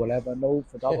choice or whatever. No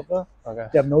photographer. Okay.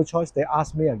 They have no choice. They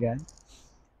ask me again.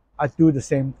 I did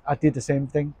the same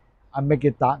thing. I make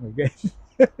it dark again.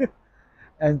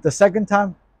 And the second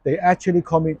time, they actually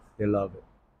call me. They love it.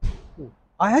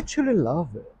 I actually love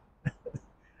it.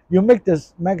 You make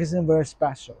this magazine very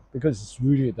special because it's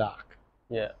really dark.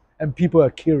 Yeah. And people are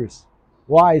curious.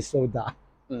 Why it's so dark?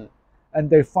 Mm. And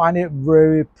they find it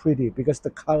very pretty because the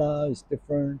color is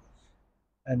different.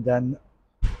 And then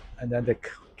they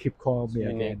keep calling me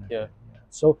Unique, again. yeah.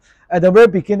 So at the very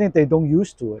beginning, they don't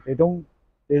used to it. They don't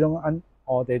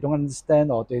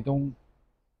understand, or they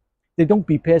don't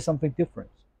prepare something different.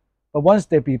 But once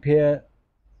they prepare,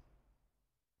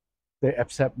 they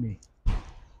accept me.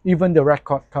 Even the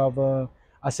record cover,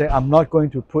 I say I'm not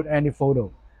going to put any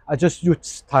photo. I just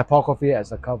use typography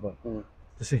as a cover. Mm.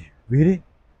 They say, really?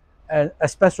 And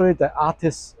especially the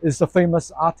artist is a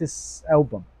famous artist's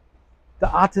album. The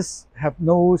artists have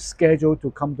no schedule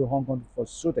to come to Hong Kong for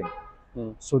shooting.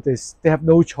 Mm. So they have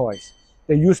no choice.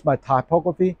 They use my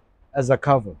typography as a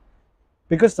cover.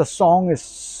 Because the song is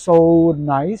so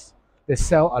nice, they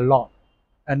sell a lot.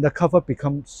 And the cover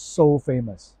becomes so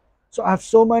famous. So I have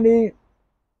so many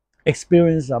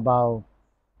experience about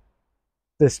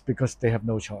this because they have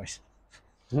no choice.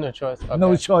 No choice. Okay. No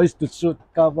choice to shoot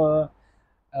cover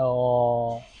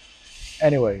or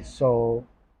anyway. So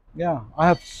yeah, I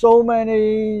have so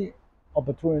many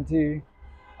opportunity.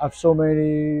 I have so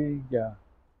many, yeah.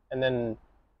 And then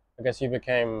I guess you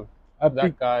became I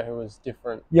that guy who was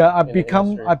different yeah, in the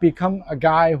industry. I become a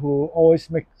guy who always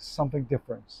makes something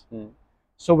different. Mm.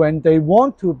 So when they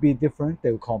want to be different,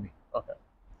 they will call me. Okay.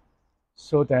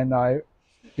 So then I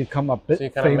become a bit So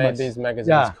you kind of famous. made these magazines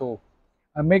Yeah. cool.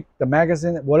 I make the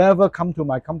magazine, whatever come to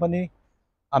my company,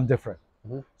 I'm different.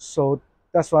 Mhm. So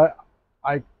that's why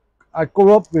I I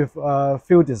grew up with a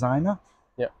few designer.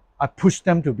 Yeah. I push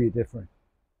them to be different.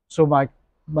 So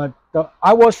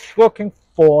I was working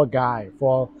for a guy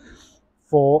for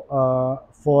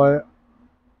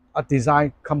a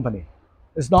design company.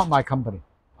 It's not my company.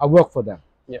 I work for them.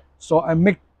 Yeah. So I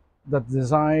make the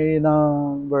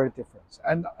designer very different.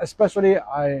 And especially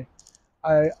I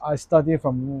study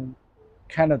from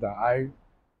Canada.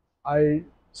 I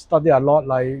study a lot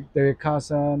like David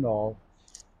Carson or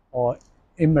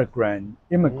immigrant.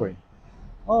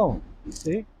 Oh,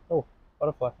 see? Oh,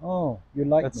 butterfly. Oh, you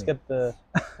like Let's me. get the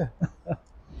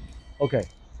Okay.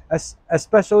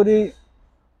 Especially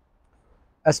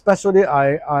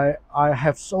I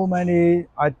have so many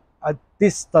I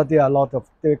did study a lot of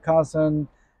David Carson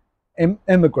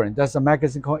immigrant. There's a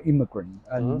magazine called Immigrant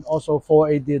and also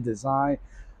 4AD design.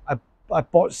 I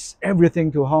bought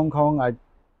everything to Hong Kong. I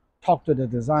talked to the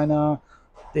designer.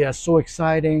 They are so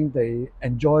exciting. They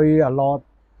enjoy a lot.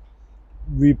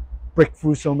 We break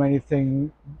through so many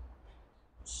things.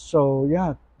 So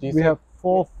yeah, we have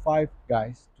 4-5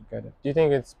 guys together. Do you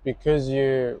think it's because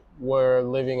you were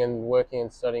living and working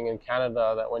and studying in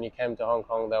Canada that when you came to Hong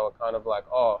Kong, they were kind of like,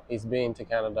 oh, he's been to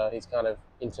Canada, he's kind of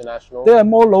international? They are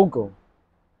more local.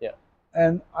 Yeah.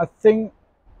 And I think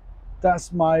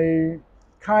that's my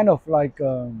kind of like,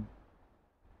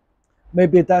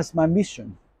 maybe that's my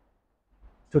mission,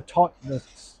 to taught the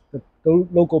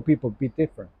local people be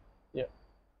different. Yeah.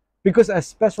 Because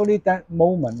especially that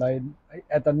moment, like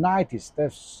at the 90s,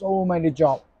 there's so many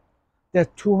jobs. There's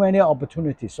too many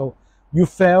opportunities. So you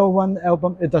fail one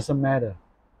album, it doesn't matter.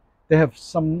 They have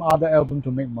some other album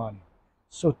to make money.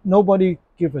 So nobody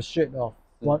give a shit of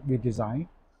what we design.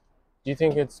 Do you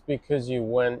think it's because you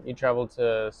traveled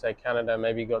to, say, Canada,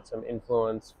 maybe got some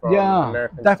influence from Yeah,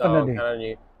 American definitely. style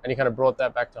Canada, and you kind of brought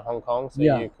that back to Hong Kong so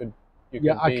Yeah. you could be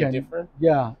different?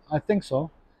 Yeah, I think so.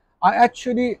 I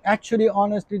actually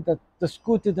honestly the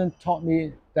school didn't taught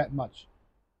me that much.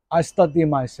 I study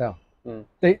myself.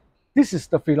 This is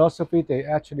the philosophy they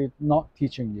actually not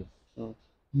teaching you.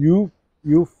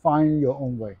 You find your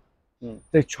own way.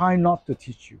 They try not to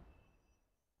teach you.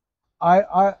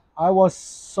 I was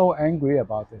so angry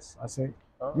about this. I say,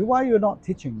 why you're not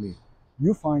teaching me?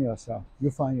 You find yourself. You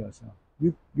find yourself.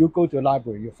 You go to the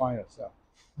library. You find yourself.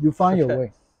 You find your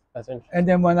way. That's interesting. And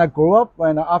then when I grew up,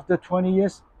 after 20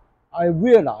 years, I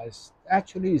realized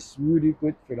actually it's really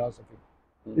good philosophy.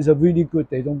 It's a really good.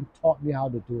 They don't taught me how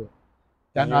to do it.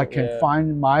 Then I can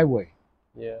find my way.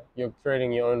 Yeah, you're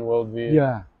creating your own worldview.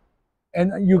 Yeah,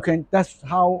 and you can. That's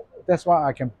why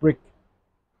I can break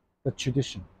the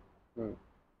tradition.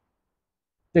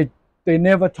 They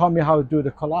never taught me how to do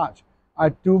the collage. I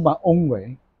do my own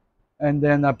way, and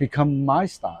then I become my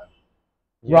style.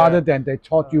 Rather than they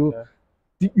taught you,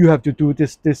 you have to do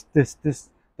this.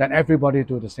 Then everybody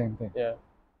do the same thing. Yeah,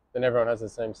 then everyone has the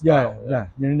same style. Yeah.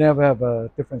 You never have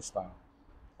a different style.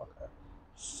 Okay.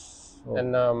 So,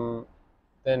 and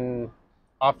then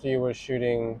after you were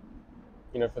shooting,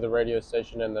 for the radio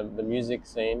station and the music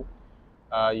scene,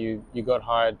 you got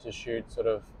hired to shoot sort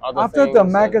of other after things. The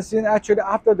magazine, actually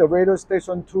after the radio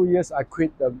station, 2 years, I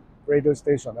quit the radio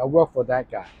station. I worked for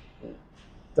that guy,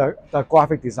 the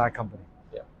graphic design company.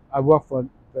 Yeah. I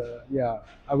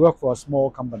work for a small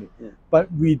company, but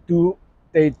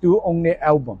they do only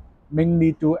album,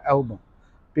 mainly do album,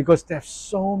 because there's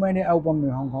so many albums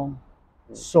in Hong Kong,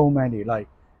 so many, like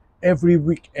every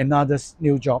week another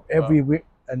new job, every week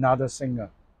another singer,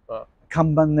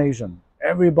 combination.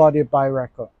 Everybody buy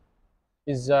record.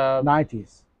 Is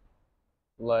 90s.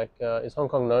 Is Hong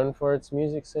Kong known for its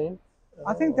music scene?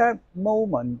 I think that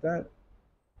moment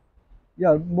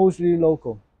mostly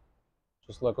local.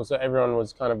 Just local. So everyone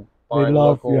was kind of buying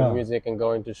local music and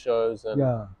going to shows and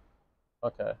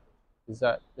Okay. Is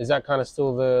that kind of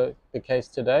still the case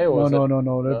today, or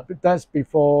no? That's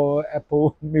before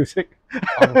Apple Music.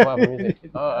 Oh, before Apple Music.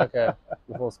 Oh, okay.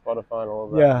 Before Spotify and all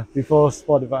of that. Yeah, before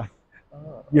Spotify.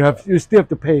 Oh, you still have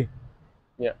to pay.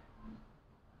 Yeah.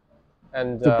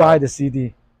 And to buy the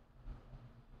CD.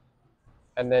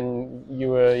 And then you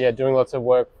were doing lots of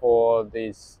work for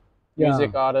these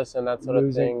music artists and that sort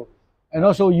of thing. And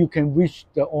also you can reach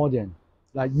the audience,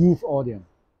 like youth audience.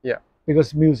 Yeah.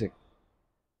 Because music.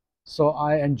 So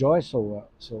I enjoy so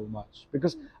much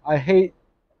because I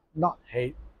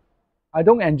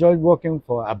don't enjoy working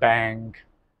for a bank,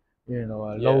 a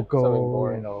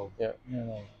logo, Yeah.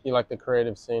 You like the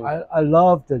creative scene. I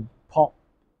love the pop.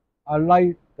 I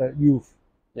like the youth.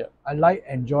 Yeah. I like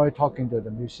enjoy talking to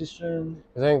the musician.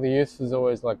 I think the youth is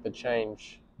always like the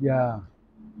change. Yeah.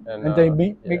 And they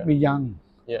make me young.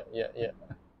 Yeah.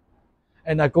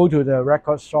 And I go to the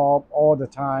record shop all the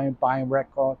time buying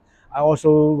record. I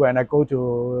also, when I go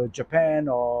to Japan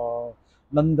or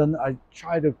London, I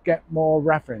try to get more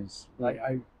reference. Like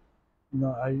I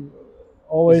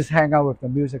always hang out with the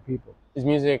music people. Is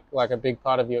music like a big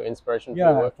part of your inspiration for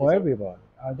Yeah, your work? for everybody.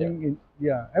 I think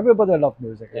everybody loves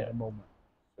music at the moment.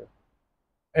 Sure.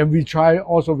 And we try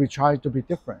to be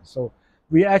different. So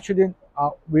we actually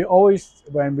we always,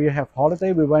 when we have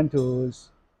holiday, we went to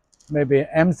maybe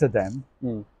Amsterdam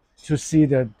to see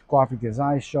the graphic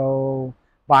design show,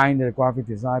 buying the graphic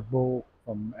design book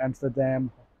from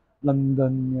Amsterdam,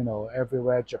 London,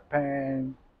 everywhere,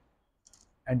 Japan.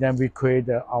 And then we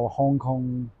created our Hong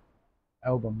Kong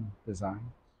album design.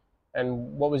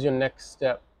 And what was your next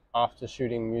step after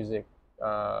shooting music?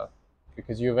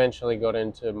 Because you eventually got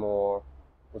into more,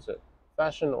 was it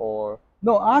fashion or?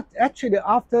 No, actually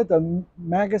after the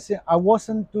magazine, I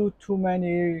wasn't do too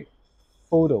many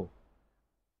photo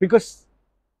because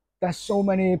there's so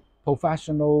many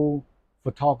professional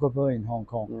photographer in Hong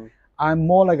Kong. I'm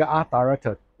more like an art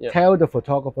director. Tell the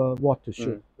photographer what to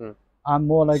shoot. I'm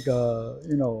more like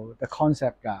the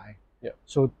concept guy.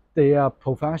 So they are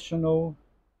professional,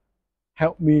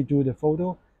 help me do the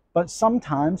photo. But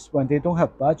sometimes when they don't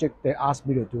have budget, they ask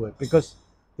me to do it because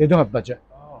they don't have budget.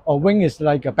 Or Wing is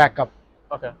like a backup.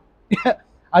 Okay.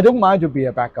 I don't mind to be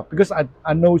a backup because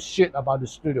I know shit about the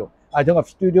studio. I don't have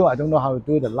studio. I don't know how to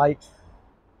do the light.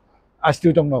 I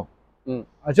still don't know.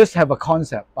 I just have a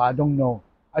concept, but I don't know.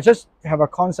 I just have a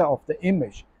concept of the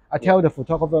image. I tell the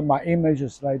photographer my image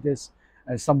is like this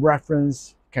and some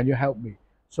reference. Can you help me?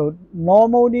 So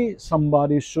normally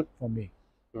somebody shoot for me.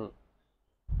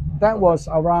 That was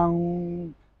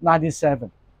around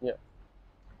 97. Yeah.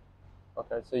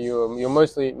 Okay, so you're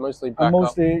mostly backup.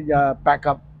 Mostly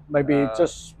backup. Maybe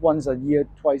just once a year,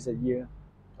 twice a year.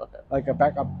 Okay. Like a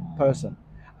backup person.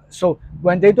 So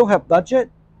when they don't have budget,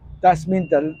 that means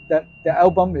that the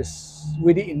album is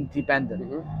really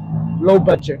independent, low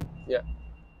budget. Yeah.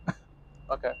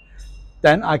 Okay.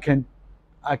 Then I can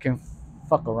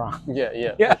fuck around.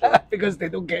 Yeah. Sure. Because they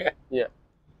don't care. Yeah.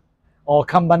 Or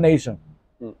combination.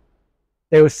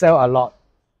 They will sell a lot,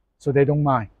 so they don't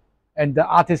mind. And the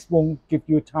artist won't give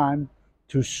you time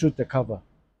to shoot the cover.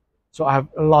 So I have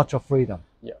a lot of freedom.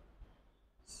 Yeah.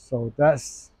 So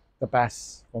that's the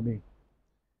best for me.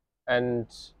 And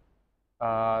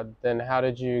then how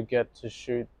did you get to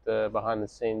shoot the behind the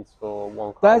scenes for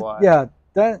Wong Kar Wai?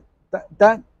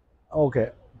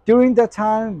 Okay. During that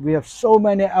time, we have so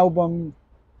many albums.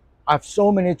 I have so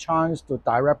many chances to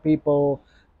direct people,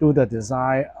 do the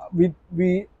design. We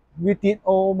did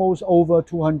almost over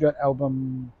 200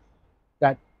 albums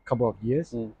that couple of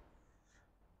years.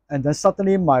 And then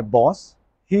suddenly my boss,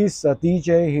 he's a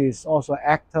DJ, he's also an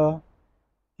actor,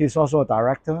 he's also a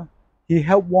director. He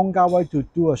helped Wong Kar Wai to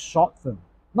do a short film,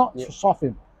 not short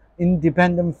film,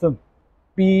 independent film.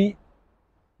 He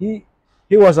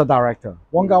was a director.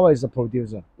 Wong Kar Wai is a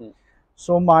producer.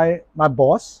 So my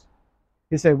boss,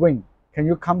 he said, Wing, can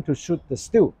you come to shoot the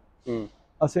still?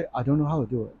 I said, I don't know how to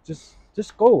do it.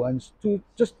 Just go and do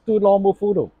normal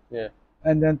photo. Yeah.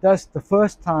 And then that's the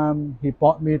first time he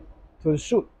brought me to the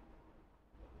shoot.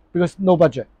 Because no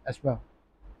budget as well.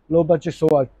 Low budget, so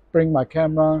I bring my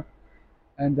camera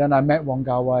and then I met Wong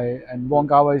Kar Wai, and Wong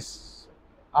Kar Wai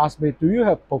asked me, do you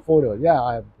have portfolio?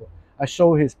 Yeah, I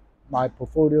show my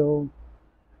portfolio,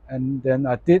 and then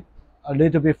I did a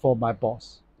little bit for my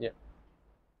boss. Yeah.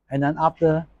 And then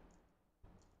after,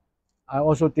 I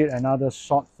also did another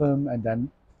short film, and then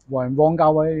when Wong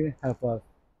Kar Wai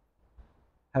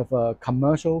have a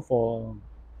commercial for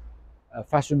a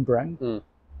fashion brand,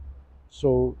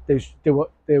 so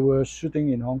they were shooting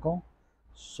in Hong Kong.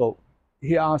 So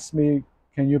he asked me,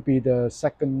 can you be the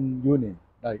second unit,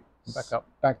 like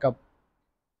backup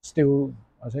still?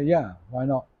 I said, yeah, why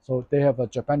not? So they have a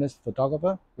Japanese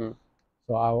photographer.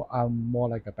 So I'm more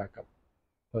like a backup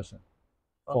person.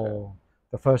 For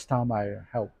the first time I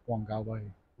helped Wong Kar Wai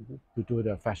to do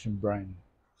the fashion brand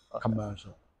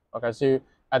commercial. Okay, so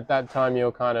at that time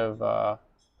you're kind of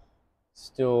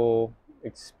still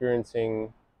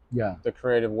experiencing Yeah. the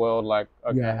creative world, like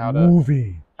okay, Yeah. how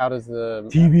does the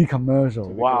TV commercial.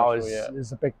 TV Wow, commercial,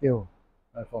 it's a big deal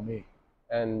for me.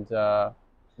 And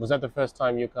was that the first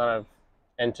time you kind of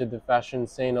entered the fashion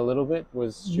scene a little bit?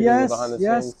 Was shooting the behind Yes, the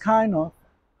yes, scenes? kind of.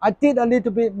 I did a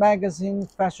little bit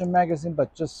fashion magazine,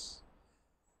 but just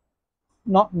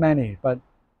not many. But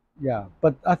yeah,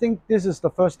 but I think this is the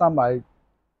first time I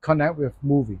connect with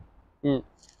Mm.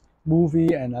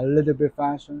 movie and a little bit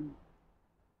fashion,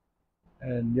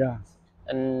 and yeah,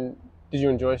 And did you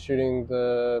enjoy shooting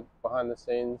the behind the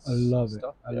scenes I love it.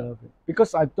 stuff? I love it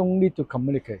because I don't need to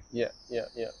communicate, Yeah.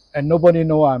 and nobody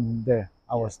know I'm there.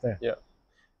 I was there.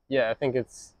 Yeah, I think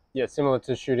it's similar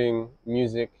to shooting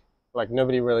music. Like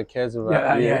nobody really cares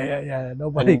about you. Yeah.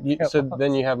 Nobody And cares. so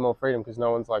then you have more freedom because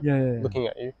no one's like Yeah. looking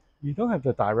at you. You don't have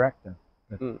to direct them,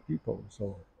 the Mm. people.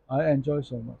 So I enjoy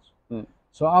so much. Mm.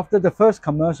 So after the first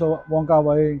commercial, Wong Kar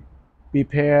Wai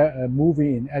prepare a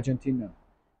movie in Argentina.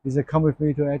 He said, "Come with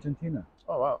me to Argentina."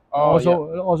 Oh wow.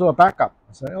 Oh Also a backup.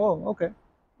 I said, "Oh, okay."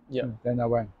 yeah. Then I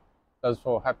went. That was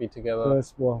for Happy Together.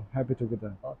 First, well, happy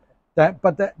together. Okay.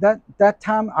 That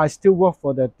time I still work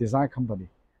for the design company,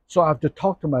 so I have to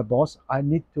talk to my boss. I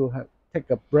need to take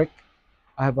a break.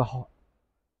 I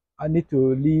need to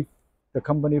leave the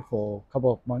company for a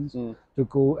couple of months to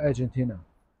go Argentina,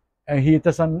 and he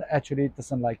doesn't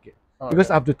like it because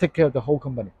I have to take care of the whole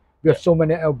company. We have so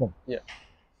many albums. Yeah.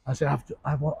 I said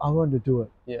I want to do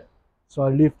it. Yeah. So I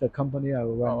leave the company. I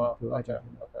went to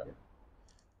Argentina. Okay. Yeah.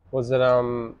 Was it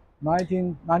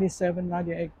 1997,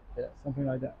 98, something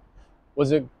like that.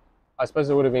 Was it? I suppose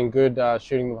it would have been good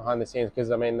shooting behind the scenes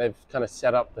because I mean they've kind of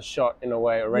set up the shot in a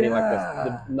way already, like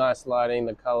the nice lighting,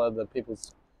 the color, the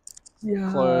people's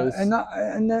clothes. And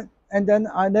then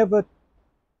I never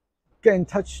get in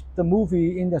touch the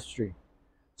movie industry.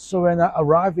 So when I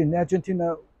arrived in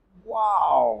Argentina,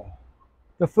 wow.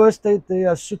 The first day they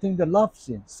are shooting the love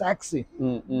scene, sex scene.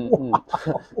 Wow.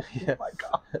 Yeah. Oh my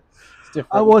God.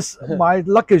 My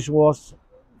luggage was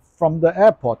from the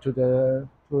airport to the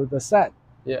set.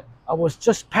 Yeah. I was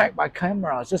just packed my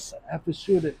camera, just have to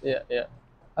shoot it. Yeah.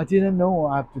 I didn't know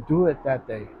I have to do it that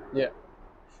day. Yeah.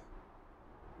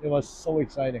 It was so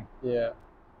exciting. Yeah.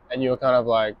 And you were kind of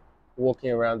like walking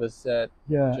around the set.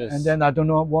 Yeah. And then I don't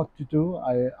know what to do.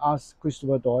 I asked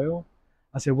Christopher Doyle.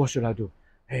 I said, "What should I do?"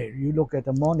 "Hey, you look at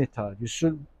the monitor. You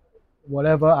shoot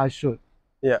whatever I shoot.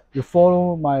 Yeah. You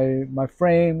follow my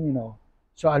frame, you know."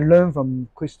 So I learned from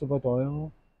Christopher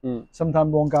Doyle.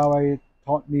 Sometimes Wong Kar Wai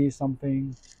taught me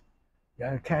something.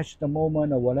 Yeah, catch the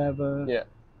moment or whatever. Yeah.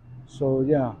 So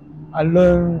yeah, I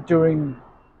learned during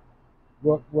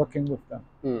working with them.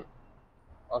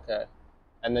 Okay.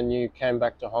 And then you came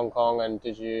back to Hong Kong, and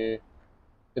did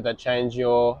that change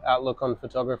your outlook on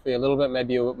photography a little bit?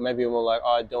 Maybe you're more like,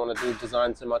 oh, I don't want to do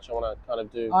design so much. I want to kind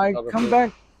of do photography. I come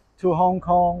back to Hong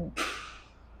Kong,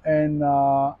 and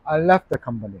I left the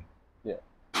company. Yeah.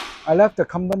 I left the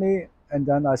company, and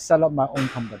then I set up my own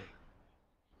company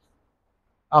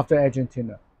after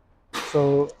Argentina.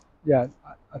 So yeah,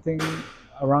 I think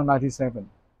around 97.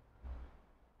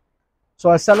 So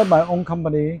I set up my own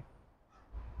company.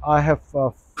 I have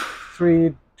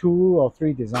two or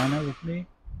three designers with me.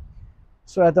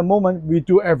 So at the moment we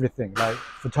do everything, like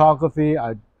photography,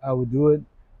 I will do it,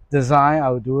 design, I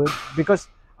will do it. Because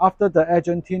after the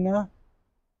Argentina,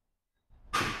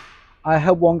 I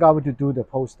helped Wong Kar Wai to do the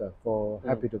poster for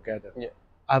Happy Together. Yeah.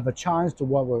 I have a chance to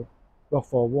work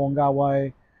for Wong Kar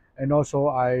Wai, and also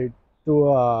I do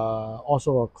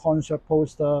also a concert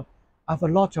poster. I have a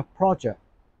lot of projects,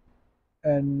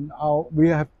 and we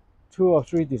have 2 or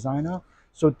 3 designers,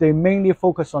 so they mainly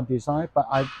focus on design, but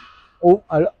I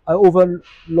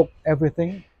overlook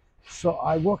everything. So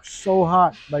I work so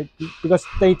hard, like because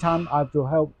daytime I have to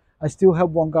help. I still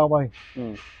help Wong Kar Wai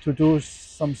to do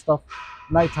some stuff.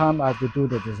 Nighttime I have to do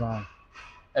the design.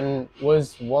 And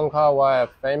was Wong Kar Wai a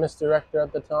famous director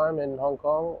at the time in Hong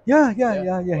Kong? Yeah.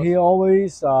 He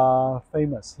always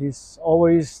famous. He's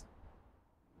always,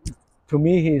 to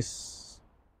me, he's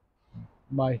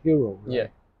my hero. Yeah.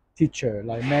 Teacher,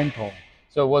 like mentor.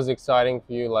 So it was exciting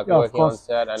for you, like working on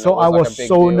set, and so it was I like was a big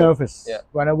so deal. nervous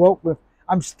when I work with.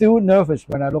 I'm still nervous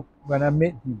when I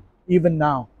meet him, even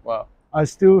now. Wow. I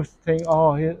still think,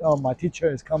 oh, my teacher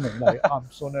is coming. Like I'm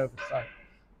so nervous.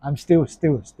 I'm still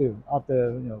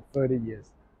after 30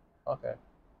 years. Okay.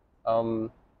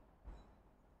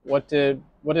 What did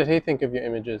he think of your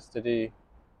images? Did he?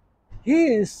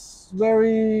 He is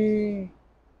very.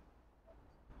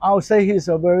 I would say he's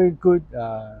a very good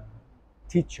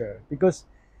teacher because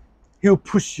he'll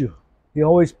push you. He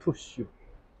always push you.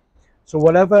 So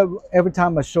every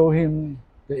time I show him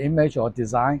the image or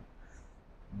design,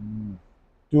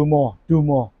 do more, do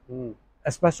more. Mm.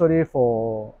 Especially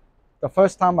for the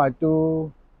first time I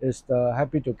do is the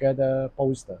Happy Together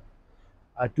poster.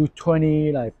 I do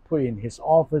 20, like put in his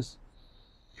office.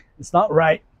 It's not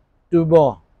right. Do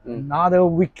more. Another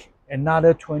week,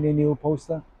 another 20 new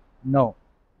poster. No.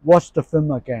 Watch the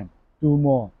film again. Do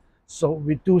more. So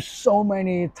we do so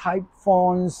many type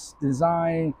fonts,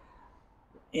 design,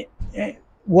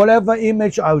 whatever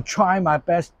image. I'll try my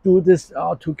best do this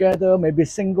all together. Maybe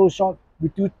single shot. We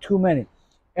do too many.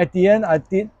 At the end, I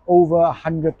did over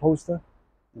 100 posters.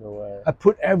 No way. I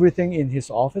put everything in his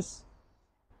office,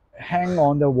 hang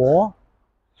on the wall,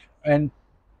 and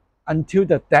until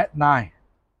the deadline.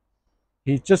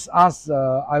 He just asked,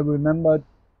 I remember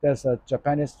there's a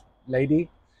Japanese lady.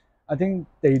 I think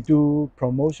they do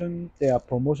promotion. They are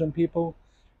promotion people.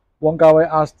 Wong Kar Wai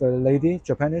asked the lady,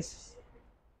 Japanese,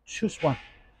 choose one.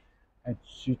 And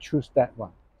she chose that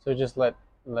one. So just let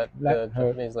the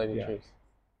Japanese lady choose.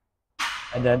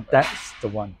 And then that's the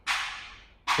one.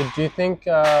 So do you think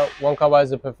Wong Kar Wai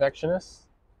is a perfectionist?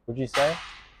 Would you say?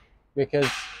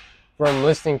 Because from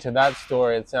listening to that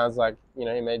story, it sounds like, you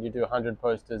know, he made you do 100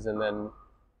 posters, and then,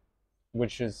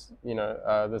 which is, you know,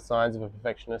 the signs of a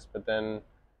perfectionist. But then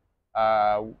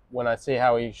when I see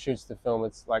how he shoots the film,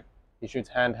 it's like he shoots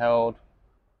handheld,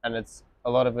 and it's a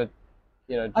lot of it,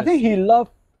 you know. I think he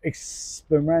loved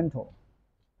experimental.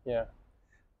 Yeah.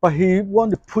 But he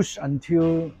want to push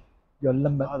until your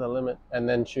limit. Oh, the limit, and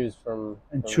then choose from.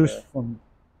 And choose from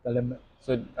the limit.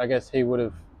 So I guess he would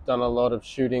have done a lot of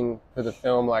shooting for the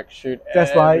film, like shoot.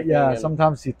 That's why, yeah.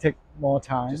 Sometimes he take more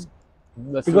time.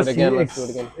 Let's do it again. Let's do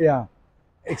it again. Yeah,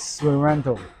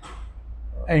 experimental,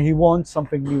 and he wants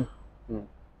something new.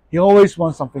 He always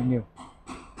wants something new.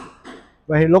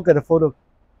 When he look at the photo,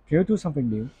 can you do something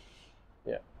new?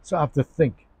 Yeah. So I have to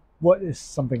think, what is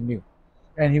something new?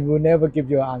 And he will never give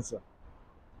you an answer.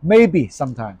 Maybe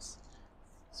sometimes.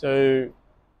 So,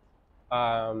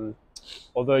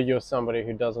 although you're somebody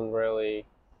who doesn't really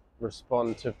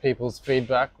respond to people's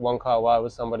feedback, Wong Kar Wai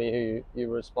was somebody who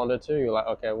you responded to. You're like,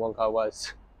 okay, Wong Kar Wai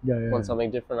wants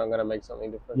something different. I'm going to make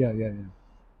something different. Yeah.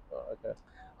 Oh,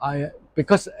 okay.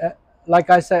 Because like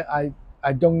I said,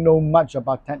 I don't know much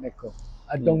about technical.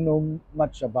 I don't know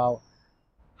much about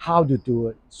how to do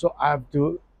it. So I have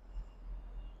to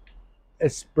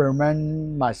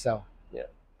experiment myself. Yeah.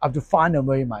 I have to find a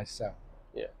way myself.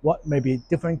 Yeah. What maybe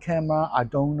different camera, I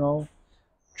don't know.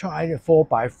 Try the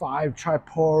 4x5, try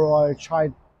Polaroid,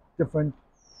 try different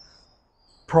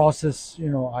process. You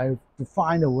know, I have to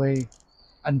find a way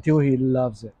until he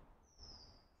loves it.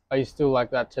 Are you still like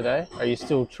that today? Are you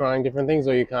still trying different things,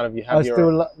 or you kind of I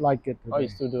still like it today. Oh, you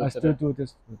still do it I today? still do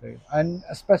this today, and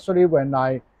especially when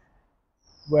I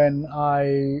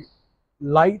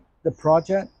like the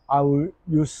project, I will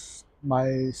use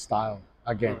my style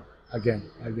again.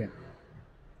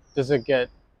 Does it get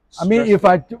I mean, if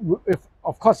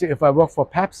of course if I work for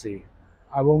Pepsi,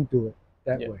 I won't do it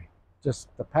that way. Just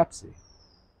the Pepsi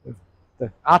with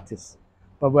the artist.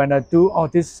 But when I do, oh,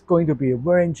 this is going to be a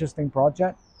very interesting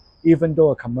project, even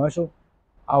though a commercial,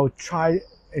 I'll try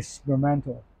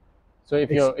experimental. So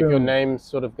if your name's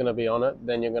sort of going to be on it,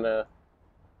 then you're going to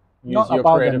use not your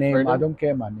about the creative name. freedom? I don't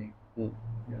care my name.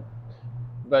 Yeah.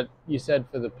 But you said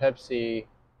for the Pepsi,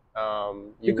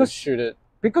 you would shoot it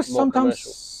because more sometimes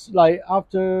commercial. like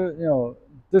after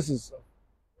this is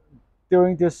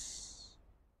during this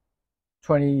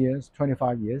 20 years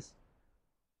 25 years,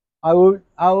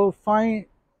 I'll find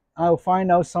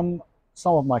out some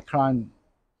of my clients,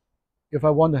 if I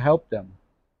want to help them,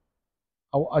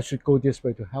 I should go this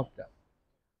way to help them,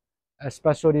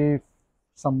 especially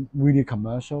some really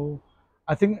commercial.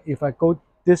 I think if I go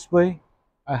this way,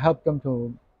 I help them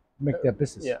to make their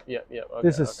business. Yeah. Okay,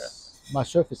 this is my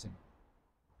surfacing.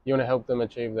 You want to help them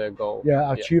achieve their goal.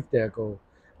 Yeah, achieve their goal.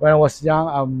 When I was young,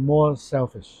 I'm more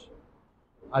selfish.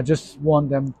 I just want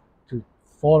them to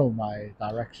follow my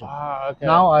direction. Okay.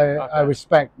 Now I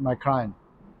respect my client.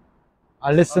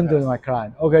 I listen to my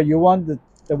client. Okay, you want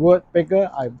the word bigger,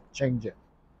 I change it.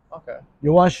 Okay.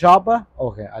 You want sharper?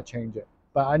 Okay, I change it.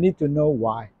 But I need to know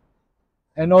why.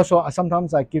 And also,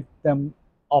 sometimes I give them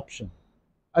option.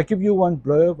 I give you one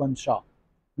blur, one sharp.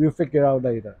 We'll figure out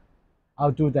later.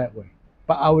 I'll do that way.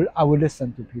 But I will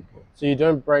listen to people. So you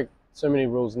don't break so many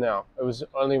rules now. It was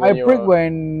only when I break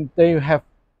when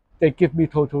they give me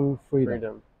total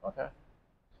freedom. Okay.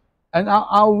 And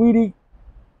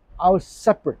I'll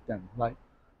separate them. Like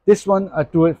this one, I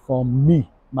do it for me,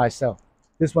 myself.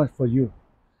 This one for you.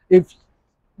 If,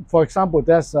 for example,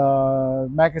 there's a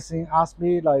magazine asked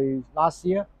me like last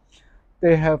year,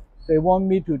 they want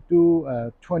me to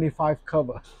do 25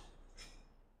 cover.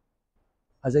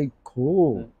 I say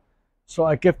cool. So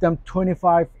I give them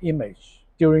 25 image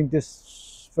during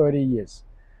this 30 years,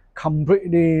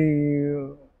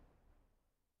 completely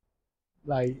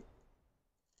like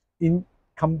in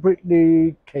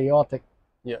completely chaotic,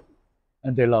 Yeah.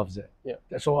 and they loves it. Yeah.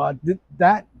 So I did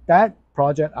that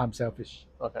project. I'm selfish.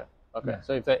 Okay. Okay. Yeah.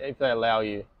 So if they allow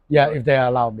you. Yeah, if they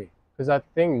allow me. Because I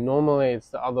think normally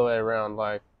it's the other way around.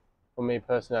 Like for me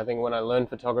personally, I think when I learn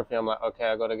photography, I'm like, okay,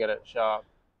 I got to get it sharp,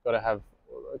 got to have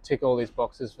tick all these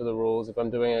boxes for the rules. If I'm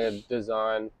doing a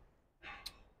design,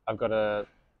 I've got to,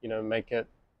 make it,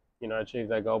 achieve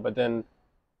that goal. But then,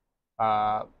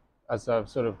 as I've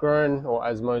sort of grown, or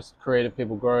as most creative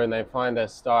people grow and they find their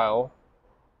style,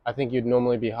 I think you'd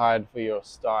normally be hired for your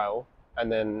style, and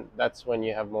then that's when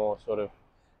you have more sort of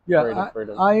Yeah, creative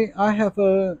freedom.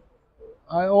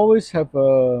 I always have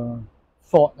a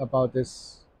thought about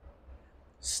this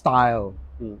style.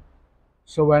 Mm.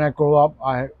 So when I grow up,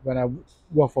 when I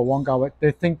work for Wong Kar Wai,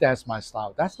 they think that's my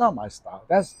style. That's not my style.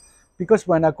 That's because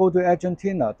when I go to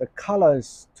Argentina, the color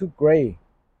is too gray.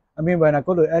 I mean, when I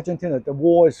go to Argentina, the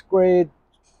wall is gray.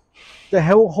 The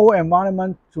whole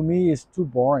environment to me is too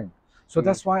boring. So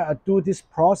that's why I do this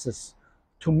process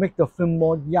to make the film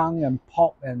more young and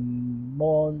pop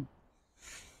and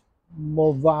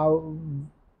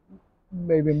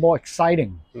maybe more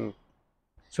exciting. Mm.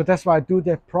 So that's why I do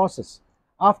that process.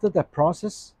 After that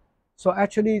process, so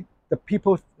actually the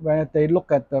people when they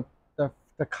look at the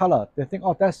color, they think,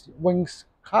 oh, that's Wing's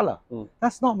color. Mm.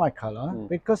 That's not my color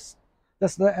because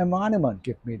that's the environment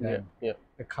give me the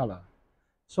color.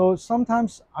 So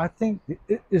sometimes I think,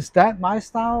 is that my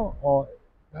style or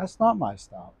that's not my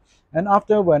style? And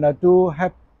after when I do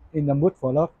have In the Mood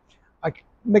for Love, I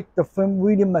make the film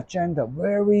really magenta,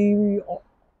 very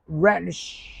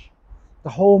reddish, the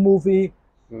whole movie.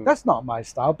 That's not my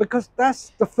style because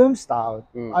that's the film style.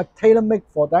 I tailor-make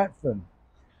for that film.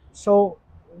 So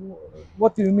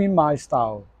what do you mean my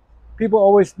style? People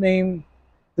always name,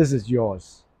 this is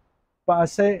yours. But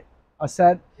I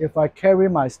said, if I carry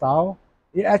my style,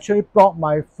 it actually brought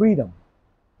my freedom.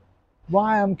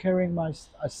 Why I'm carrying my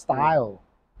style?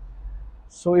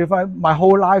 So if my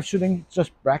whole life shooting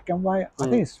just black and white, I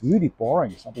think it's really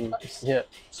boring sometimes. Yeah.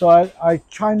 So I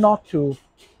try not to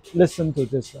listen to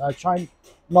this. I try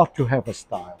not to have a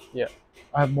style. Yeah.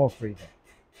 I have more freedom.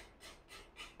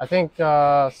 I think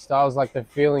style's like the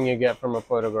feeling you get from a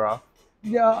photograph.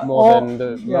 Yeah. More than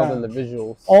the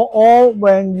visuals. Or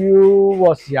when you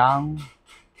was young,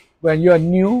 when you are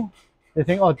new, they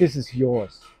think, oh, this is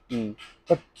yours.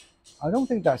 But I don't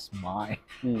think that's mine.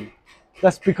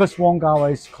 That's because Wong Kar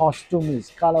Wai's costume is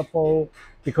colorful,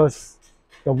 because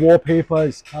the wallpaper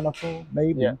is colorful,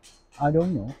 maybe. Yeah. I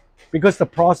don't know. Because the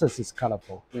process is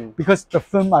colorful. Because the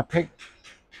film I picked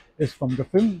is from the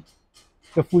film,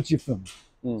 the Fuji film.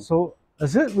 So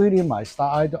is it really my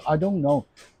style? I don't know.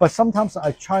 But sometimes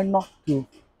I try not to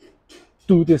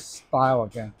do this style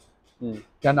again.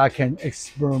 Then I can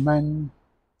experiment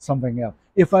something else.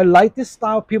 If I like this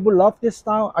style, people love this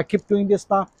style, I keep doing this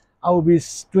style, I will be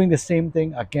doing the same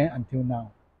thing again until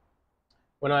now.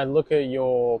 When I look at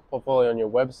your portfolio on your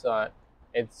website,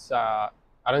 it's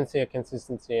I don't see a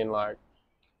consistency in like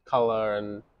color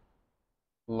and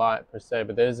light per se,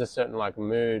 but there's a certain like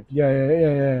mood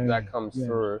that comes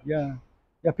through. Yeah,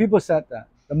 people said that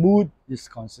the mood is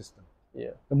consistent.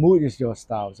 Yeah, the mood is your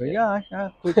style. So yeah,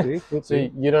 could be. So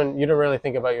you don't really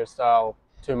think about your style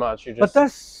too much. You just. But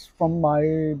that's from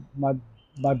my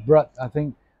blood. I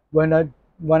think when I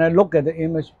look at the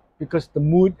image, because the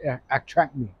mood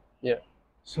attract me. Yeah.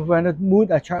 So when the mood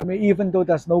attract me, even though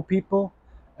there's no people,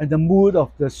 and the mood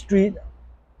of the street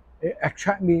it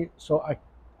attract me, so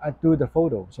I do the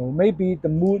photo. So maybe the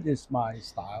mood is my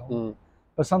style,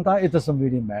 but sometimes it doesn't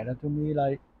really matter to me.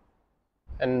 Like.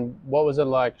 And what was it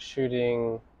like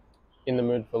shooting In the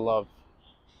Mood for Love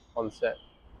on set?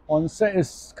 On set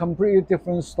is completely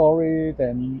different story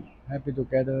than Happy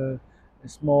Together.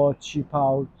 It's more cheap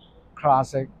out,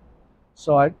 classic.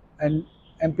 So and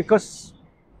because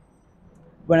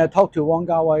when I talk to Wong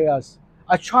Kar Wai,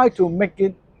 I try to make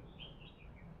it.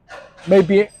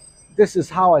 Maybe this is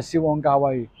how I see Wong Kar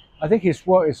Wai. I think his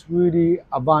work is really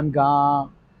avant-garde,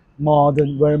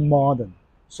 modern, very modern.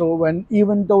 So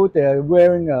even though they're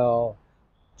wearing a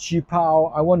cheap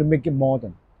out, I want to make it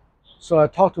modern. So I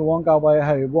talked to Wong Kar Wai,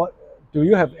 hey, what do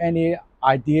you have any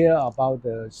idea about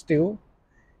the style?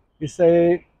 He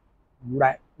say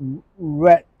red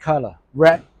color.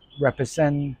 Red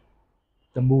represent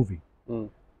the movie.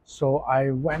 So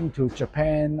I went to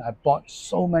Japan. I bought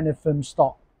so many film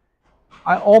stock.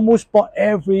 I almost bought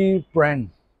every brand.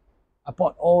 I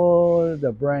bought all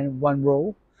the brand one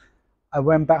row. I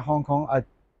went back Hong Kong.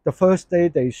 The first day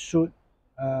they shoot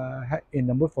in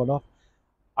the mood for love,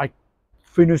 I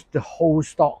finished the whole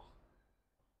stock,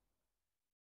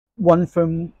 one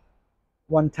film,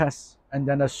 one test, and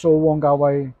then I show Wong Kar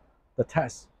Wai the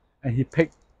test, and he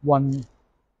picked one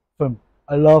film.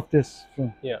 I love this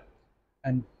film, Yeah.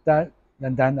 and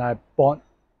then I bought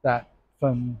that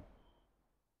film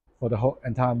for the whole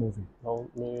entire movie. Whole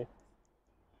movie.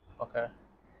 Okay.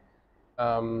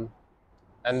 And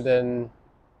then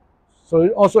So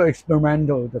it also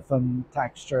experimental the film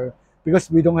texture because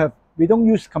we don't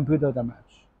use computer that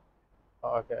much.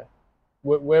 oh, okay.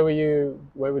 Where were you?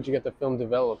 Where would you get the film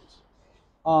developed?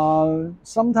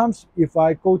 Sometimes if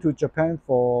I go to Japan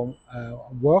for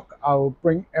work, I'll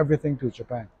bring everything to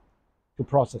Japan to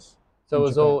process. So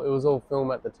in Japan. it was all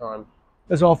film at the time.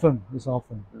 It's often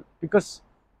because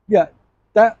yeah,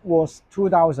 that was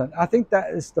 2000. I think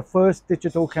that is the first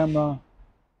digital camera.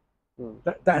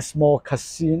 That small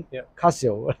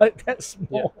Casio, like that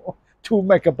small, 2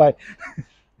 MB.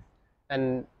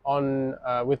 And on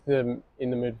with the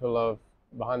In the Mood for Love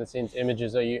behind the scenes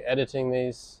images, are you editing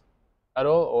these at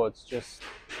all, or it's just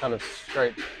kind of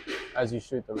straight as you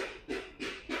shoot them?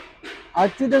 I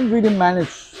didn't really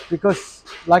manage because,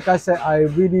 like I said, I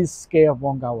really scared of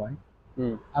Wong Kar Wai.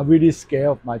 I really scared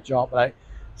of my job. Like,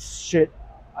 shit,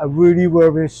 I really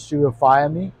worry she will fire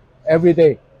me every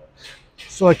day.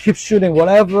 So I keep shooting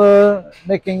whatever,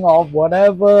 making of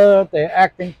whatever they're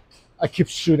acting. I keep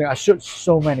shooting. I shoot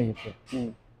so many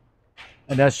people,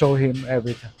 and I show him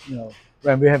every time. You know,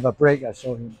 when we have a break, I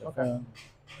show him the film.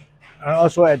 And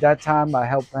also at that time, I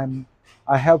help him.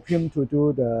 I help him to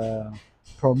do the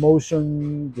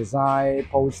promotion, design,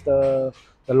 poster,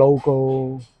 the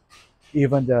logo,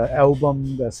 even the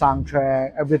album, the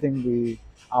soundtrack, everything.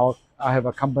 I have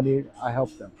a company. I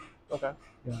help them. Okay.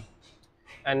 Yeah.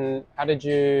 And how did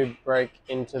you break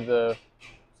into the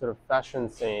sort of fashion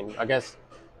scene? I guess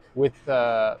with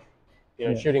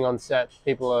shooting on set,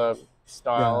 people are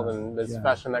styled, and there's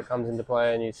fashion that comes into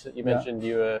play. And you mentioned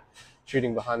you were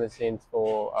shooting behind the scenes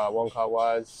for Wong Kar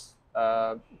Wai's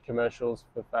commercials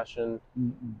for fashion.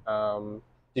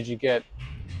 Did you get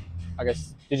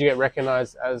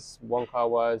recognized as Wong Kar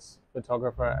Wai's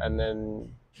photographer, and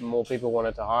then more people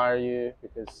wanted to hire you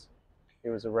because he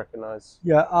was a recognized?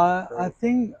 Yeah, I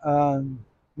think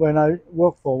when I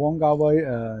work for Wong Kar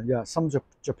Wai, some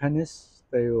Japanese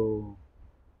they will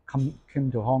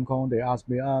came to Hong Kong. They asked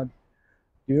me,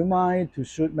 "Do you mind to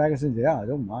shoot magazines?" Yeah, I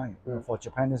don't mind for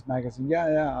Japanese magazine. Yeah,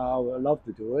 I would love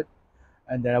to do it.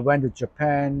 And then I went to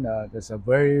Japan. There's a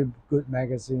very good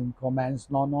magazine called Men's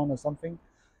Non or something.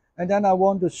 And then I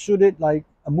want to shoot it like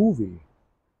a movie.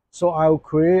 So I'll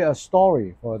create a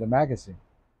story for the magazine.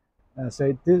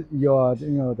 Say this, you're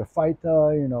the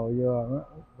fighter, your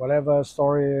whatever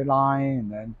storyline,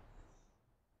 and then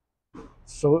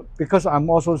so because I'm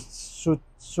also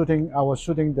shooting, I was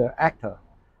shooting the actor,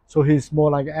 so he's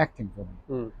more like acting for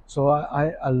me. So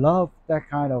I love that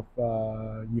kind of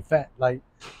effect. Like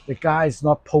the guy is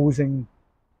not posing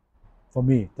for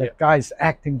me, the guy is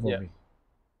acting for me.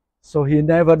 So he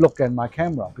never look at my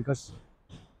camera because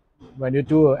when you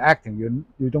do acting,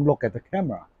 you don't look at the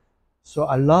camera. So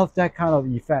I love that kind of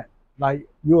effect. Like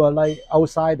you are like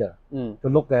outsider to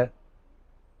look at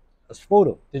a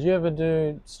photo. Did you ever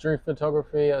do street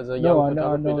photography as a young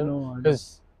photographer? No.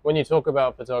 Because when you talk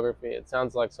about photography, it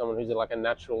sounds like someone who's like a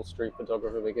natural street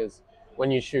photographer. Because when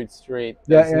you shoot street,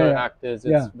 there's no actors.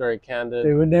 It's very candid.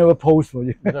 They will never pose for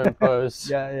you. They don't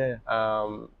pose.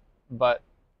 But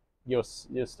your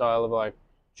style of like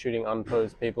shooting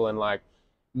unposed people and like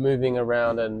moving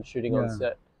around and shooting on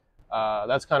set.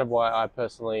 That's kind of why I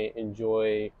personally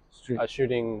enjoy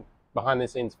shooting behind the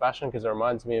scenes fashion, because it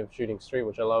reminds me of shooting street,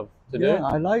 which I love to do.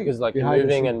 I like because like you're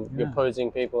moving and you're posing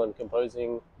people and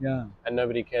composing, and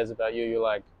nobody cares about you. You're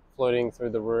like floating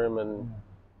through the room, and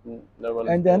no one.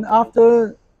 And then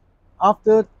after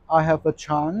I have a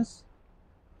chance,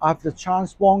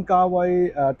 Wong Kar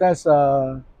Wai. There's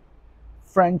a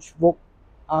French Vogue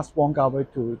asked Wong Kar Wai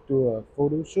to do a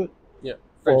photo shoot.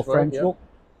 For French Vogue.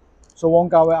 So Wong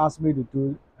Kar Wai asked me to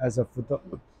do as a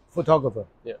photographer.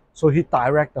 So he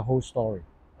direct the whole story.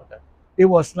 Okay. It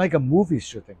was like a movie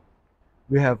shooting.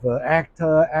 We have an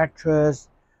actor, actress.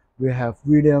 We have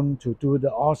William to do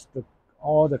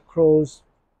all the clothes.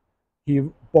 He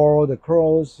borrowed the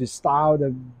clothes. He styled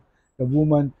the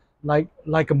woman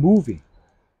like a movie.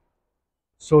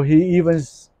 So he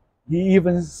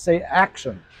even say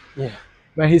action.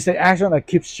 When he say action, I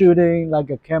keep shooting like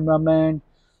a cameraman,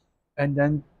 and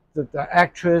then the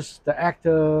actress, the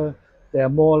actor, they're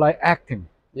more like acting.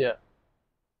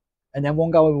 And then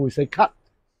Wong Kar Wai will say cut,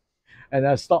 and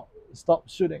I stop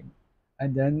shooting,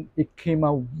 and then it came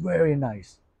out very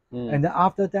nice. And then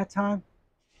after that time,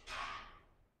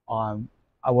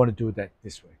 I want to do that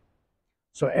this way.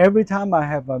 So every time I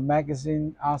have a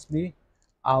magazine ask me,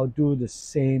 I'll do the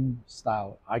same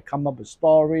style. I come up with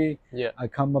story. Yeah. I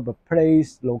come up with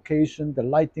place, location, the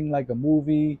lighting like a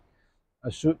movie.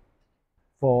 I shoot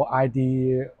for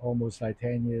ID almost like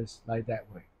 10 years, like that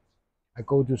way. I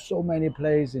go to so many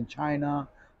places in China,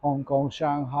 Hong Kong,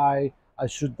 Shanghai. I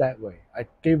shoot that way. I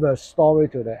give a story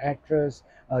to the actress.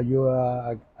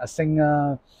 You're a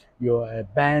singer, you're a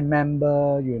band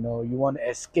member, you know, you want to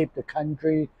escape the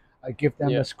country. I give them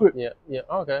a script. Yeah. Yeah.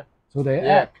 Okay. So they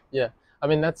Yeah. act. Yeah. I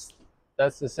mean, that's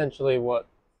essentially what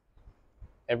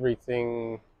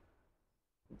everything,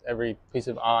 every piece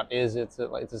of art is. It's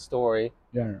a story.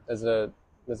 Yeah. There's a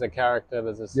character.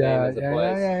 There's a scene. Yeah, There's a yeah,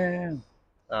 place.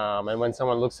 yeah. And when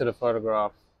someone looks at a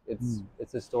photograph,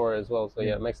 it's a story as well. So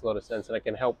yeah, it makes a lot of sense, and it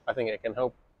can help. I think it can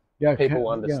help people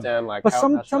understand like. But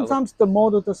how sometimes the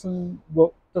model doesn't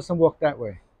work that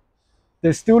way.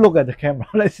 They still look at the camera.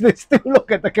 They still look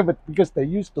at the camera because they're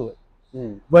used to it.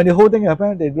 When they're holding a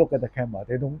pen, they look at the camera.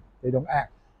 They don't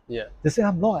act. Yeah. They say,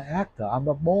 I'm not an actor. I'm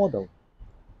a model.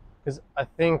 Because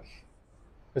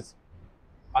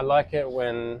I like it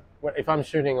when if I'm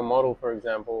shooting a model, for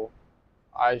example,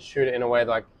 I shoot it in a way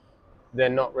like they're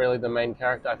not really the main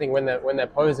character. I think when they're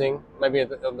posing, maybe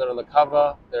they're on the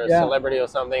cover, they're a celebrity or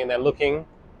something, and they're looking,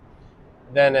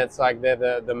 then it's like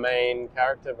they're the main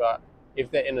character. But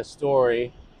if they're in a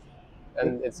story,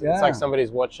 and it's like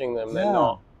somebody's watching them, they're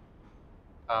not.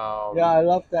 I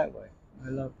love that way. I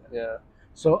love that. Yeah.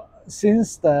 So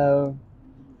since the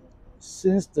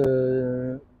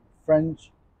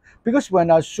French, because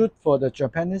when I shoot for the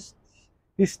Japanese,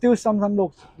 he still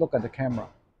sometimes look at the camera.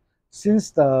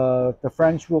 Since the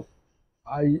French book,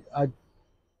 I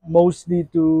mostly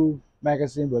do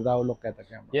magazine without look at the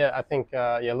camera. Yeah, I think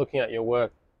looking at your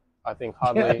work, I think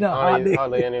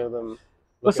hardly any of them.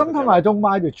 But sometimes I don't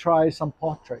mind to try some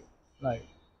portrait, like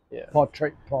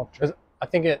portrait. I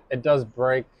think it does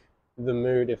break the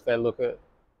mood if they look at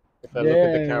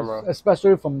the camera,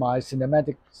 especially from my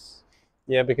cinematics.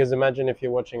 Yeah, because imagine if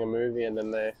you're watching a movie and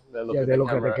then they look at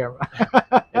the camera.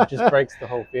 It just breaks the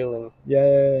whole feeling.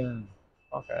 Yeah.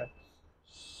 Okay.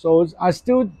 So I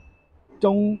still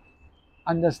don't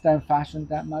understand fashion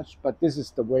that much, but this is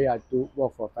the way I do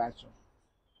work for fashion.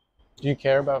 Do you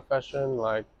care about fashion,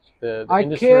 like the I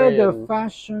industry? care the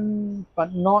fashion,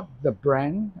 but not the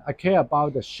brand. I care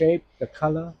about the shape, the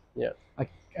color. Yeah. I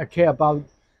care about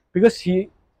because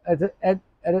at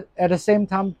the same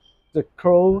time the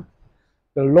clothes,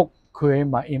 the look create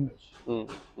my image,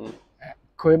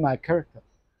 create my character.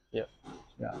 Yeah.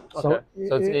 Yeah. Okay.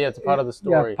 So it's a part of the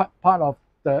story. Yeah, part of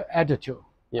the attitude.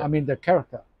 Yeah. I mean the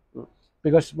character.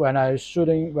 Because when I was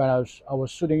shooting the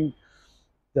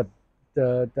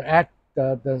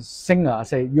singer, I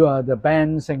say you are the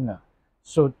band singer.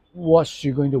 So what's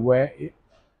she going to wear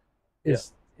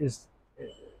is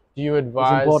do you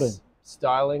advise important.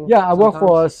 Styling? Yeah, I work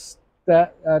for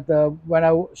when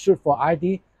I shoot for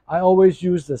ID, I always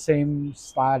use the same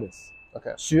stylist.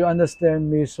 Okay. She understands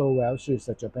me so well. She's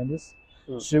a Japanese.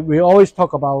 We always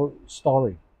talk about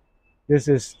story. This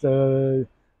is the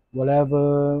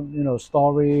whatever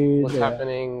story. What's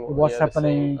happening? What's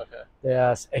happening? Okay. They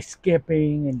are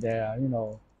escaping, and they are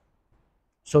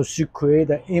So she create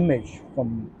an image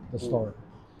from the story.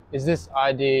 Is this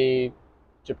ID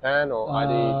Japan or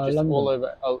ID just London. all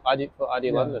over? Oh, ID for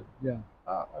ID London. Yeah.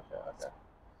 Oh, okay.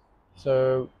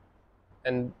 So,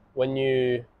 and when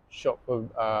you shop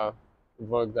for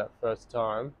Vogue that first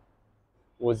time,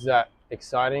 was that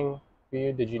exciting for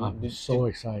you? So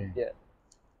exciting. Yeah.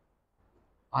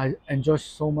 I enjoy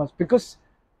so much because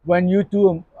when you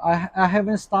do, I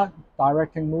haven't started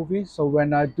directing movies, so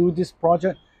when I do this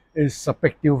project, it's a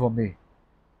big deal for me.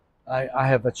 I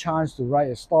have a chance to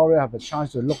write a story. I have a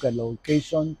chance to look at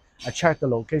location. I check the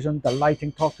location, the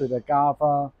lighting, talk to the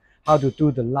gaffer, how to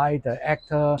do the light, the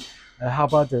actor, how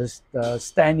about the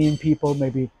stand-in people.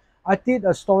 Maybe I did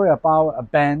a story about a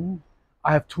band.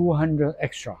 I have 200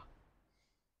 extra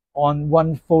on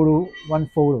one photo.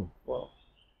 Wow.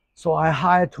 So I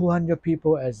hired 200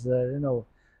 people as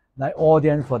like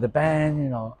audience for the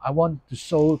band. I want to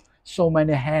show so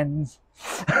many hands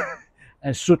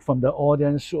and shoot from the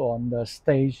audience, shoot on the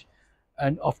stage,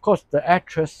 and of course the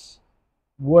actress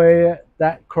wear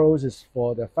that clothes is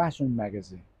for the fashion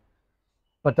magazine,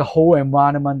 but the whole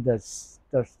environment, that's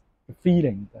the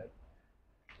feeling that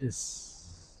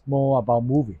is more about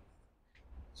movie.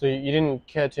 So you didn't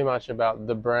care too much about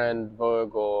the brand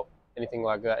Vogue or anything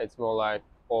like that. It's more like,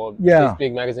 or these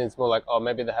big magazines, more like, oh,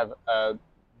 maybe they have a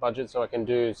budget, so I can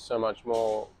do so much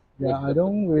more Yeah, with I the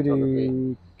don't photography?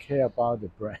 really care about the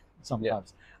brand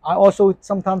sometimes. I also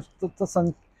sometimes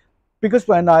doesn't, because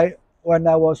when I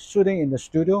was shooting in the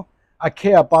studio, I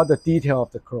care about the detail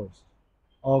of the clothes.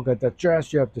 Okay, the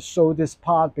dress you have to show this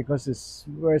part because it's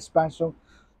very special.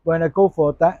 When I go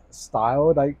for that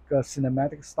style, like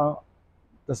cinematic style,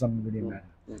 doesn't really Mm, matter.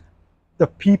 mm. The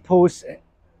people's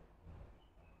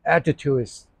attitude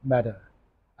is matter.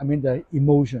 I mean, the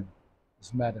emotion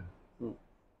is matter. Mm.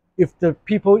 If the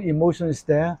people emotion is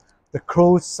there, the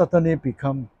clothes suddenly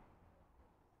become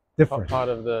different. Part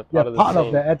of the Yeah, part of the part of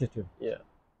scene. the attitude, Yeah.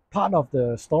 part of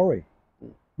the story,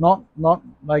 Mm. not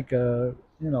like a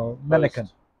mannequin.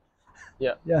 Post.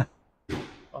 Yeah. Yeah,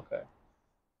 Okay.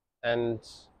 And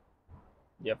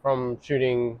yeah, from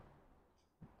shooting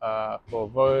for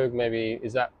Vogue, maybe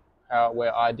is that how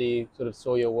where ID sort of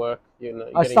saw your work? You know,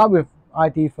 I getting start with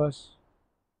ID first.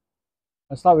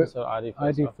 I start with so ID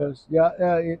first. ID Okay. first.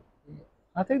 Yeah,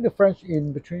 I think the French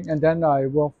in between, and then I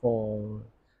work for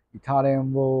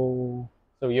Italian Vogue,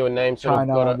 So your name sort of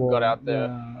China got Vogue. out there.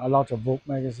 Yeah, a lot of Vogue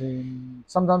magazine.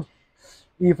 Sometimes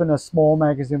even a small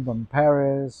magazine from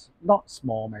Paris, not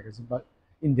small magazine, but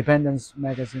independence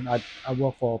magazine. I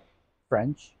work for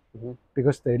French Hmm.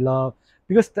 because they love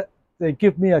because they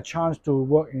give me a chance to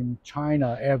work in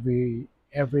China every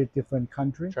different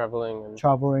country, Traveling and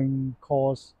traveling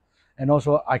course, and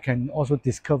also I can also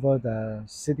discover the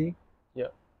city. yeah.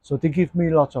 So they give me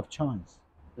lots of chance.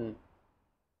 Mm,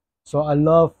 So I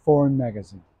love foreign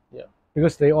magazine yeah.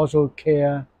 because they also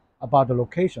care about the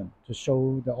location to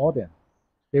show the audience.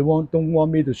 They don't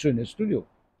want me to shoot in the studio.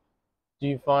 Do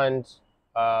you find,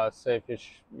 say, if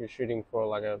you're shooting for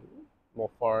like a more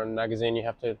foreign magazine, you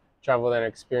have to travel there and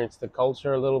experience the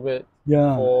culture a little bit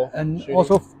Yeah, before and shooting?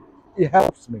 also it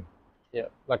helps me Yeah,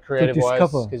 like to creative wise,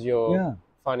 discover. because you're Yeah,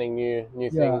 finding new yeah.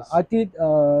 things. I did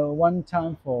one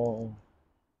time for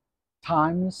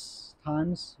Times,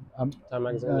 Time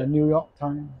magazine, yeah. New York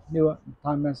Times, New York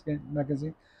Times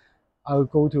magazine. I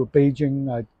would go to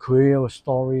Beijing. I create a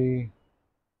story.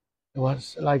 It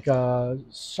was like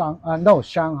no,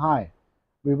 Shanghai.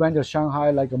 We went to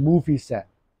Shanghai like a movie set.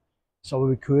 So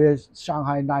we created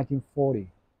Shanghai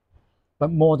 1940,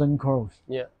 but modern clothes.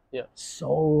 Yeah, yeah.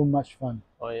 So much fun.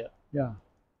 Oh, yeah. Yeah,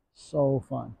 so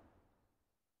fun.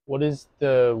 What is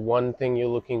the one thing you're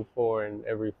looking for in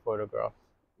every photograph,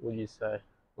 would you say?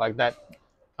 Like that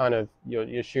kind of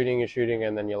you're shooting,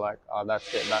 and then you're like, oh,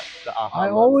 that's it, that the aha I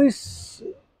moment. always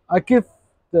I give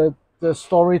the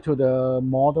story to the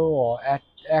model or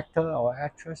actor or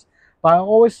actress, but I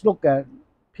always look at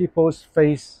people's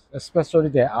face, especially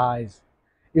their eyes.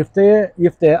 If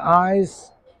their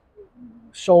eyes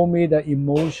show me the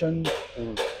emotion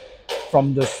Mm,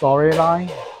 from the storyline,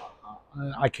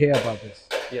 I care about this.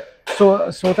 yeah.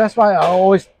 So that's why I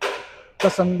always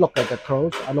doesn't look at the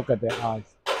clothes. I look at their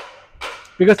eyes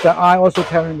because the eye also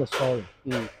telling the story.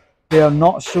 Mm. They are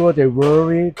not sure, they're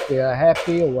worried, they are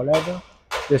happy or whatever.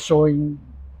 They're showing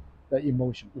the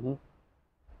emotion Hmm.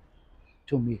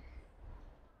 to me.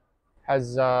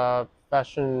 Has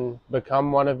fashion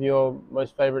become one of your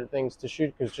most favorite things to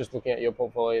shoot? Because just looking at your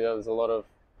portfolio, there's a lot of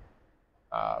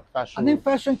I think fashion,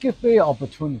 fashion gives me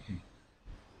opportunity.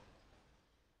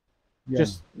 Yeah.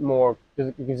 just more, because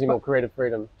it gives you But more creative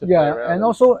freedom to play yeah, around and and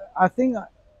also I think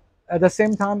at the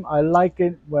same time I like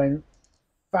it when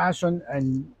fashion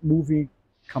and movie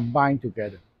combine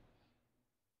together.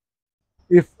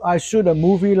 If I shoot a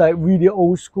movie like really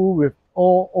old school with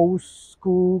all old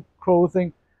school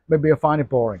clothing, maybe I find it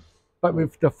boring. But mm,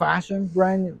 with the fashion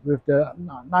brand, with the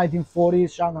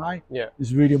 1940s Shanghai, yeah,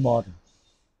 it's really modern.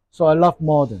 So I love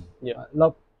modern. yeah. I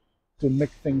love to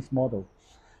make things modern.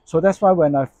 So that's why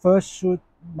when I first shoot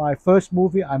my first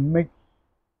movie, I make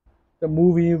the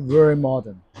movie very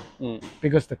modern Mm,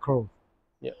 because the clothes.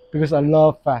 yeah. Because I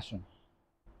love fashion.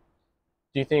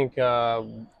 Do you think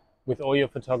with all your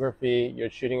photography, you're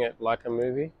shooting it like a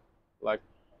movie, like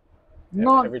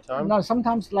Not every time? not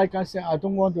sometimes like I said, I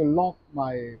don't want to lock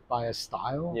my by a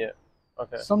style. Yeah.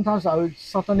 Okay. Sometimes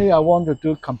I want to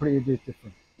do completely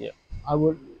different. Yeah. I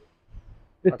would.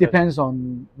 It Okay. depends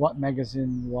on what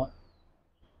magazine, what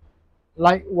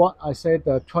like what I said,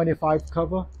 the 25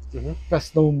 cover. Hmm.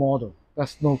 That's no model.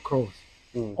 That's no clothes.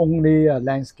 Mm, Only a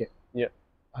landscape. yeah.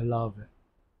 I love it.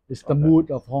 It's the Okay.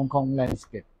 mood of Hong Kong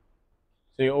landscape.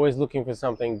 So you're always looking for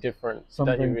something different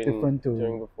that you've Something been different to.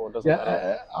 doing before. Doesn't Yeah,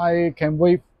 matter. I can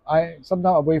wait. I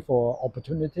sometimes I wait for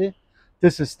opportunity.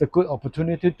 This is the good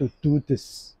opportunity to do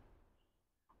this.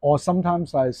 Or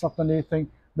sometimes I suddenly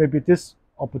think maybe this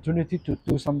opportunity to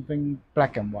do something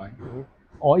black and white, Hmm.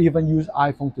 or even use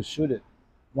iPhone to shoot it.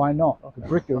 Why not? To Okay.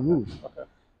 break the Okay. rules. Okay.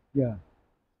 Yeah.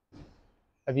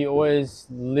 Have you always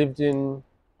lived in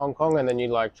Hong Kong and then you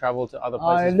like travel to other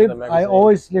places for the I magazine?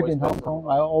 always live in based Hong on- Kong.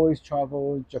 I always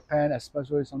travel Japan,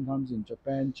 especially sometimes in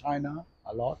Japan, China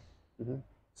a lot. Mhm.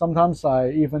 Sometimes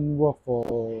I even work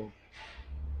for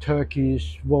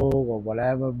Turkish Vogue or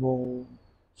whatever Vogue.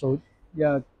 So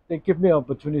yeah, they give me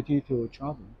opportunity to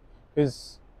travel.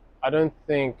 Because I don't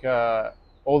think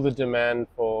all the demand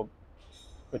for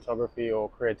photography or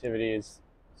creativity is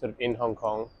sort of in Hong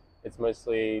Kong. It's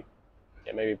mostly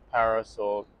maybe Paris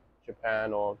or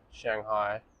Japan or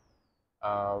Shanghai.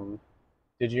 Um,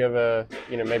 did you ever,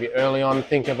 maybe early on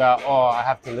think about, oh, I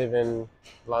have to live in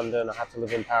London, I have to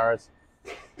live in Paris?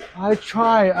 I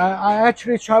try. I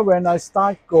actually try when I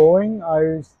start going.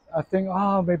 I think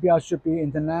maybe I should be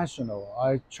international.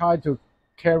 I try to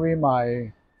carry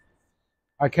my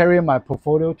I carry my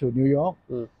portfolio to New York.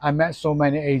 Mm. I met so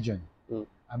many agents. Mm.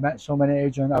 I met so many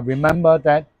agents. I remember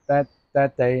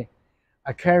that day.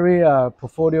 I carry a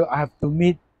portfolio. I have to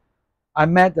meet. I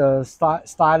met a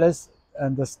stylist,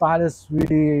 and the stylist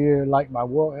really liked my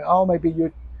work. Oh, maybe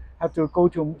you have to go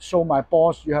to show my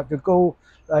boss. You have to go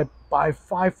by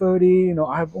 5:30.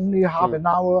 I have only half an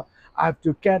hour. I have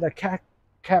to get a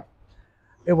cab.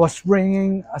 It was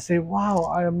raining. I say, wow,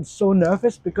 I am so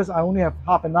nervous because I only have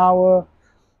half an hour,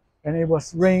 and it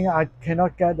was raining. I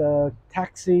cannot get a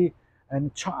taxi, and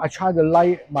I tried to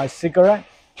light my cigarette.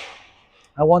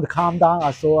 I want to calm down.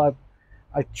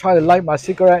 I try to light my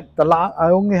cigarette. I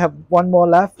only have one more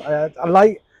left. I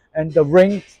light, and the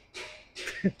rain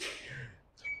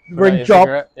drop.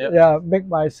 Yep. Yeah, make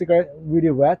my cigarette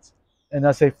really wet. And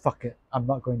I say, fuck it, I'm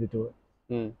not going to do it.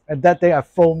 Mm. And that day I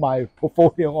throw my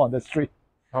portfolio on the street.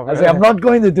 Oh, I say, I'm not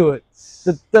going to do it.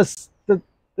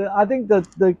 I think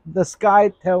the sky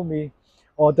tell me,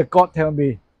 or the God tell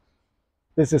me,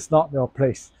 this is not your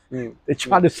place. Mm. They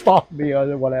try to stop me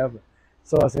or whatever.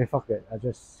 So I say, fuck it. I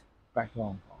just back to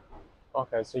Hong Kong.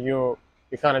 Okay, so you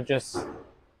kind of just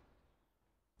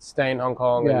stay in Hong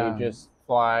Kong and you just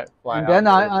fly And out then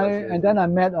to other places. I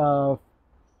met a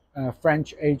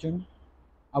French agent.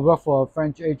 I worked for a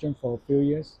French agent for a few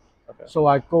years. Okay. So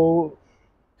I go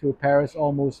to Paris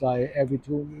almost like every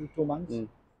two months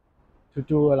to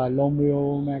do like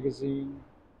Romeo magazine,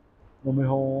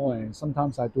 Romeo, and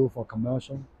sometimes I do for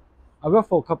commercial. I worked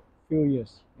for a few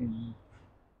years in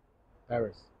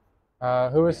Paris.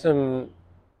 Who are some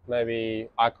maybe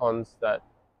icons that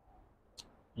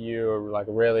you're like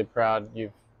really proud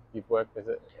you've worked with?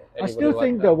 I still like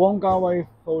think that? the Wong Kar Wai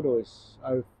photos,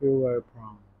 I feel very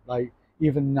proud. Like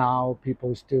even now,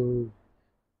 people still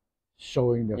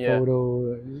showing the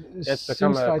photo. It's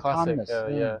become seems a like classic.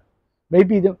 timeless.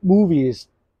 Maybe the movie is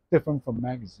different from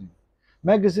magazine.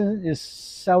 Magazine is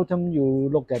seldom you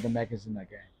look at the magazine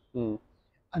again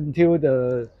until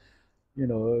the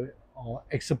or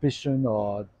exhibition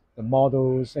or the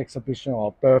models exhibition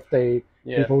or birthday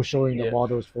people showing the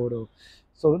models photo.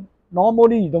 So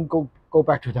normally you don't go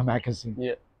back to the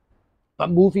magazine.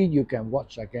 But movie you can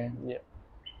watch again.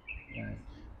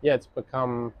 It's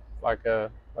become like a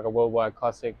worldwide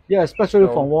classic. Yeah, especially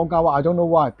film. from Wong Kar Wai. I don't know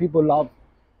why people love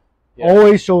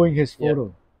always showing his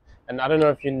photo. And I don't know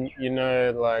if you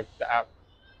know like the app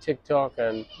TikTok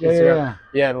and Instagram.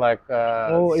 Like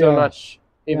much.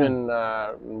 Even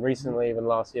recently, even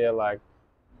last year, like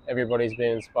everybody's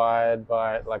been inspired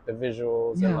by like the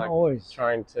visuals and like always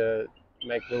trying to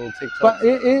make little TikToks. But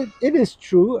it is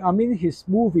true. I mean, his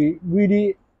movie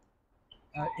really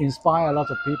inspire a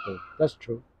lot of people. That's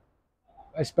true,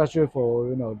 especially for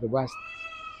the West.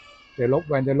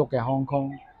 When they look at Hong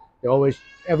Kong,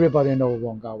 everybody know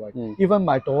Wong Kar Wai. Even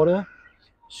my daughter,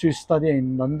 she studied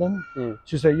in London.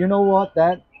 She said, "You know what,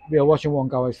 Dad? We are watching Wong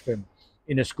Kar Wai's film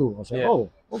in the school." I said, "Oh,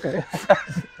 okay."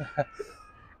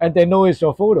 And they know it's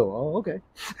your photo. Oh, okay.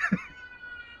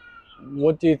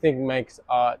 What do you think makes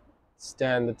art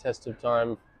stand the test of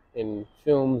time in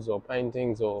films or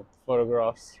paintings or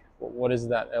photographs? What is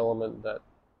that element that?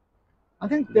 I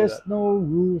think there's no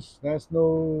rules, there's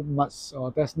no must,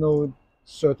 or there's no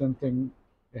certain thing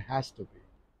it has to be.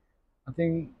 I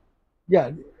think,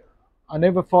 I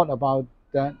never thought about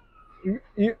that.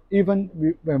 Even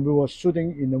when we were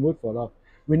shooting in the Mood for Love,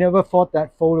 we never thought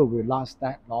that photo will last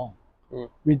that long.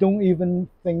 We don't even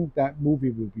think that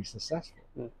movie will be successful.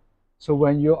 So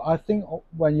I think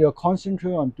when you're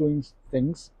concentrating on doing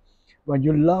things, when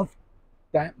you love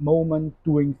that moment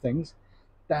doing things,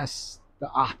 that's the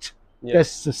art.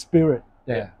 That's the spirit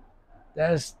there.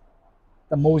 That's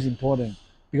the most important,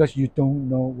 because you don't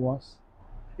know what's.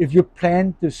 If you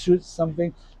plan to shoot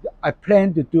something, I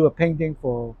plan to do a painting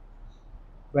for.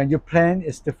 When you plan,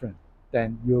 it's different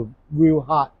than your real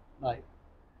heart. Like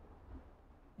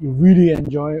you really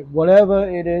enjoy it, whatever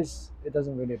it is, it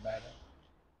doesn't really matter.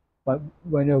 But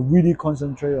when you really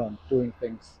concentrate on doing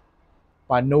things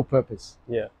by no purpose.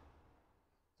 Yeah.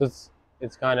 So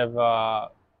it's kind of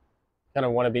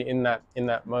want to be in that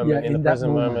moment, in the In that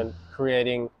present moment. moment,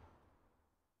 creating.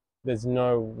 There's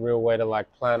no real way to like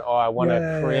plan. Oh, I want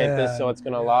to create this so it's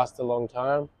gonna last a long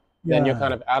time. Then you're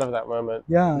kind of out of that moment.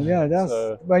 Yeah. That's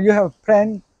So when you have a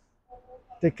plan,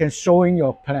 they can showing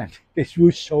your plan. They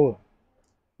will show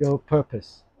your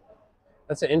purpose.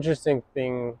 that's an interesting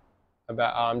thing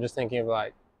about. I'm just thinking of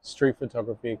like street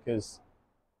photography because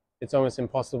it's almost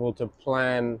impossible to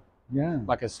plan Yeah.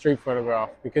 like a street photograph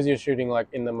because you're shooting like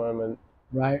in the moment.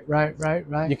 Right.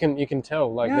 You can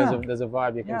tell like there's a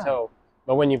vibe you can tell.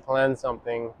 But when you plan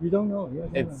something, You don't know.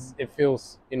 it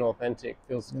feels inauthentic,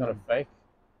 feels kind of fake.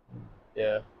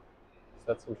 Yeah, so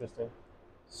that's interesting.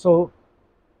 So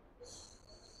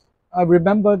I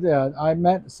remember that I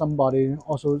met somebody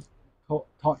also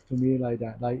talked to me like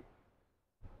that. Like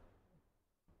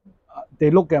they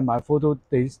look at my photo,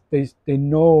 they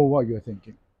know what you're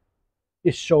thinking.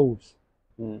 It shows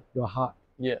your heart.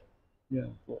 Yeah. Yeah.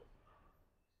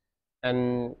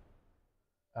 And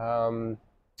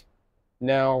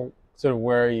now, sort of,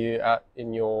 where are you at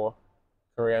in your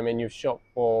career? I mean, you've shot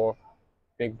for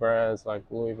big brands like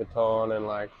Louis Vuitton and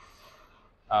like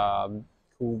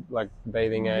cool like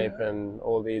Bathing Ape and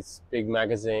all these big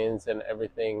magazines and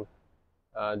everything.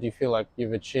 Do you feel like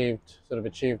you've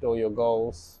achieved all your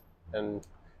goals? And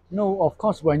You know, of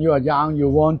course, when you are young, you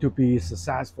want to be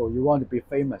successful. You want to be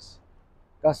famous.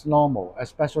 That's normal,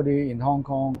 especially in Hong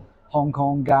Kong. Hong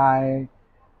Kong guy,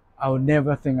 I would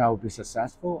never think I will be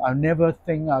successful. I never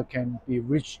think I can be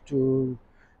rich to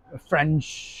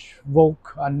French Vogue.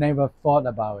 I never thought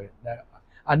about it.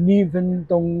 I even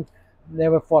don't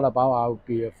never thought about I would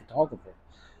be a photographer.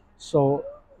 So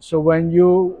when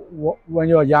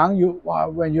you're young,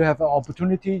 when you have an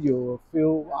opportunity, you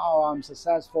feel wow I'm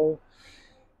successful.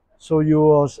 So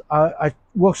I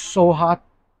worked so hard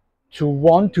to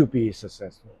want to be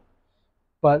successful,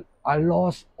 but I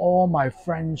lost all my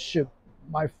friendship,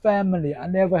 my family. I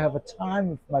never have a time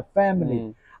with my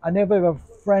family. I never have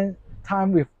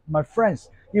time with my friends.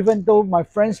 Even though my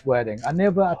friend's wedding, I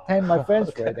never attend my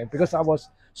friend's wedding because I was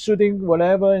shooting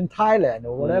whatever in Thailand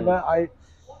or whatever.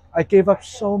 I gave up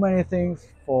so many things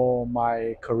for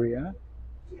my career.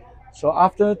 So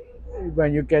after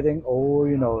when you're getting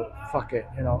old, fuck it,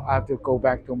 I have to go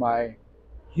back to my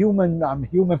I'm a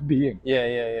human being.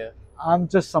 yeah. I'm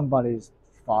just somebody's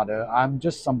father. I'm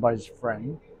just somebody's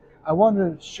friend. I want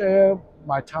to share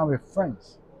my time with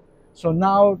friends. So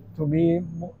now, to me,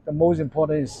 the most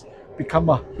important is become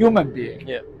a human being,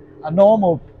 Yeah. a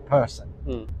normal person.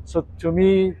 Mm. So to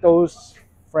me, those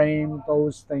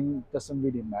those things doesn't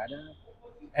really matter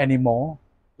anymore.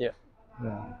 Yeah.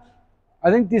 Yeah. I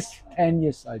think this 10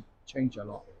 years I changed a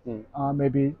lot.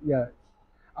 Maybe, yeah.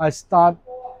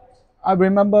 I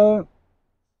remember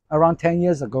around 10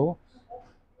 years ago,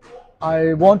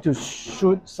 I want to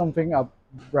shoot something that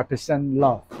represent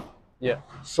love. Yeah.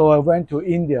 So I went to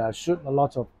India, I shoot a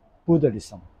lot of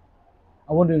Buddhism.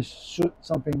 I want to shoot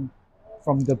something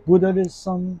from the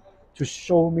Buddhism to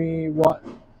show me what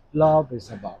love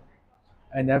is about.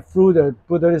 And then through the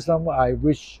Buddhism, I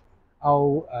wish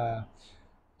out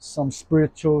some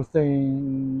spiritual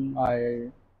thing.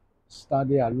 I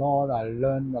study a lot. I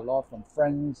learn a lot from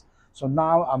friends. So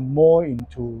now I'm more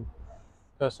into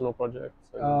Personal projects.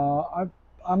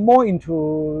 I'm more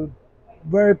into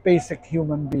very basic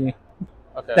human being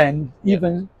Okay. than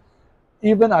even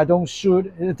I don't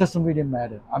shoot. It doesn't really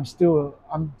matter. I'm still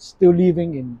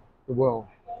living in the world.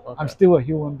 Okay. I'm still a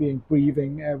human being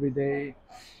breathing every day.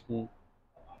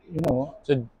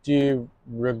 So do you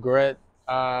regret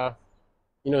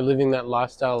living that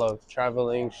lifestyle of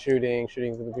traveling, shooting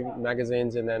for the big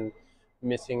magazines, and then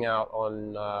missing out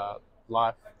on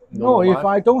life? No, if life?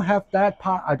 I don't have that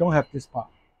part, I don't have this part.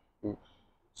 Mm.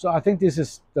 So I think this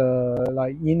is the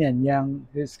like yin and yang.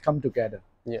 This come together.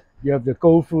 Yeah. You have to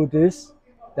go through this,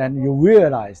 then you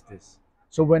realize this.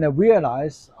 So when I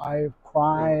realize, I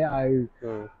cry.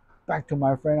 Back to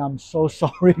my friend. I'm so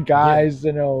sorry, guys.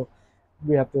 Yeah.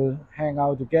 We have to hang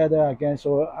out together again.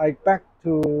 So I back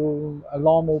to a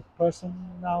normal person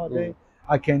nowadays.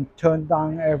 I can turn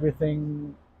down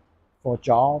everything for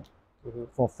job,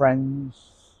 for friends.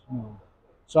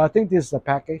 So I think this is a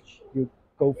package. You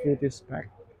go through this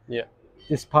Yeah.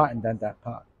 this part and then that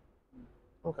part.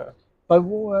 Okay. But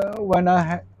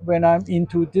when I'm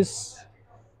into this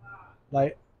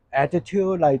like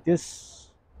attitude like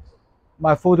this,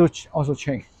 my photo also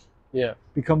change. Yeah.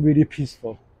 Become really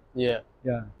peaceful. Yeah.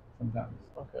 Yeah, sometimes.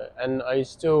 Okay. And are you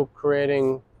still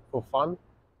creating for fun?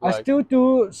 I Like, still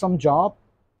do some job,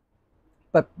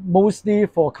 but mostly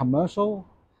for commercial.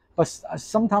 But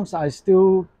sometimes I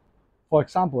still, for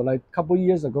example, like a couple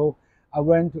years ago, I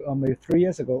went to maybe 3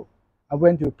 years ago, I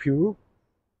went to Peru.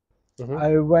 mhm.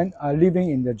 I went living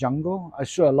in the jungle. I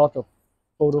shoot a lot of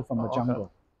photo from the Oh, okay.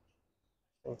 jungle.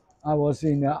 I was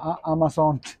in the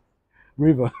Amazon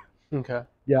River. Okay.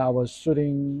 Yeah, I was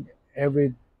shooting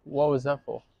every What was that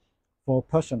for? for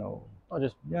personal. Oh,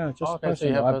 just Yeah, oh, just okay. So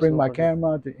you personal. have I bring personal my projects.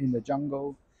 camera in the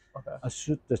jungle. Okay. I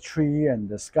shoot the tree and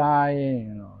the sky,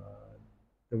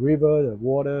 the river, the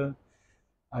water.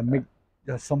 I Okay.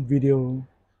 make some video.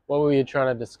 What were you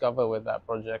trying to discover with that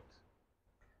project?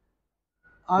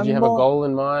 Did you I'm have a more goal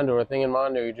in mind or a thing in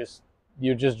mind, or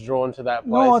you're just drawn to that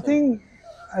no. I place and think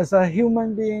as a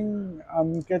human being,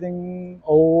 I'm getting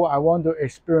old. I want to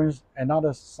experience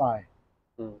another side.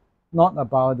 mm, Not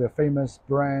about the famous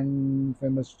brand,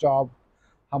 famous job,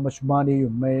 how much money you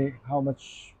make, how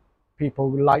much people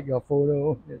like your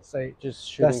photo. Let's say just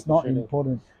shooting that's for not shooting?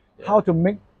 important. Yeah. How to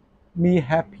make me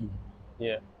happy,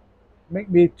 Yeah. make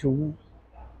me to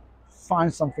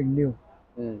find something new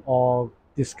Mm, or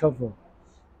discover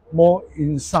more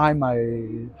inside my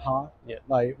heart. yeah.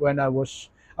 Like when I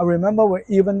remember when,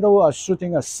 even though I was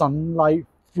shooting a sunlight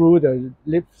through the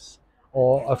leaves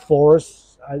or a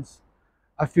forest,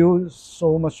 I feel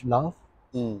so much love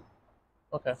Mm,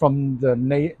 okay. from the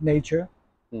nature.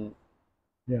 Mm,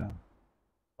 Yeah,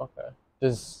 okay.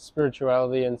 Does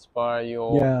spirituality inspire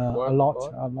your yeah, work a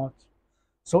lot? a lot.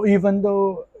 So even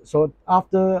though, so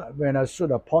after when I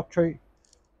shoot a portrait,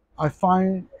 I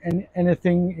find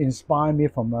anything inspire me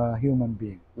from a human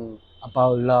being Mm,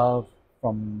 about love,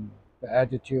 from the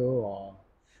attitude, or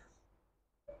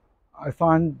I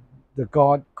find the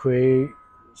God create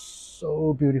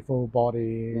so beautiful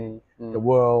body, the mm.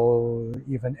 world,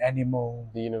 even animal,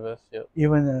 The universe. Yeah.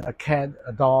 even a cat,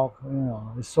 a dog.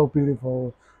 It's so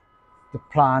beautiful. The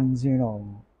plants.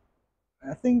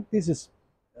 I think this is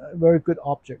a very good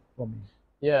object for me.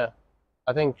 Yeah.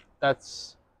 I think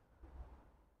that's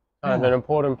kind of Yeah. an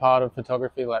important part of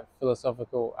photography, like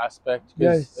philosophical aspect,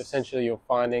 because Yes. essentially you're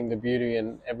finding the beauty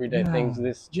in everyday things. Yeah.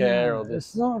 This chair Yeah. or It's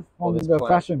this not or from this the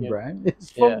plant. fashion brand.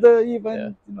 It's Yeah. from the Yeah.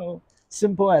 even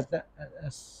simple as that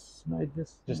as like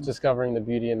this. Just discovering the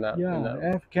beauty in that Yeah.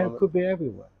 moment. Could be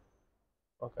everywhere.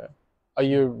 Okay. Are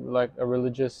you like a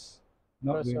religious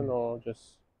Not person really. or just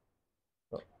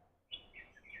no.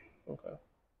 Okay.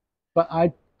 But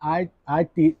I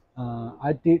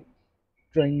did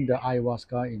drink the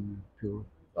ayahuasca in Peru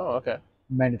Oh, okay.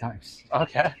 many times.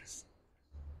 Okay.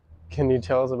 Can you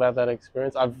tell us about that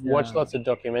experience? I've watched Yeah. lots of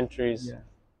documentaries Yeah.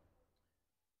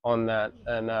 on that,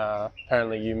 and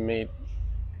apparently you meet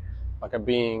like a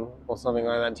being or something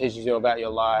like that teaches you about your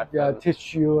life Yeah. and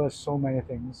Teach you so many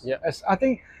things. yeah, As I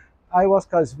think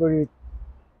ayahuasca is very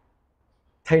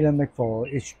tailor-made for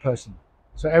each person.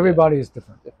 So yeah, everybody is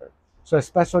different. different. So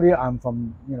especially I'm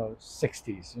from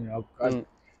 60s. Mm,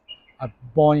 I'm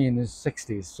born in the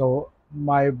 60s. So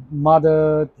my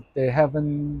mother, they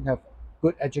haven't have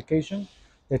good education.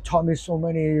 They taught me so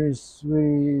many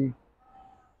really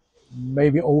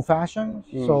maybe old fashioned.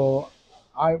 mm, So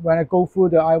when I go through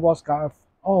the ayahuasca,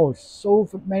 oh, so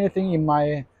many things in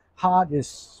my heart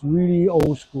is really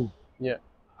old school. yeah,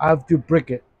 I have to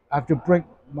break it. I have to break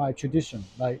my tradition.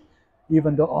 Like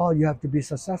even though you have to be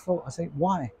successful, I say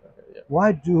why? okay, yeah.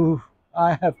 Why do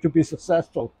I have to be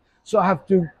successful? So I have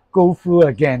to go through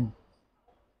again.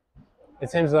 It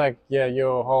seems like yeah,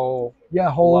 your whole Yeah,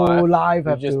 life whole life you've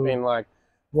have just to. been like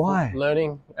Why?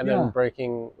 learning and then Yeah.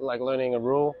 breaking, like learning a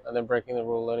rule and then breaking the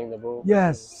rule, learning the rule, breaking.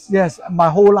 Yes, yes. My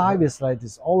whole life is like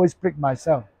this. Always break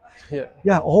myself. Yeah,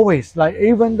 Yeah, always. Like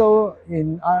even though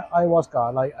in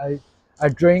ayahuasca, like I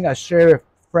drink, I share with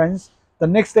friends. The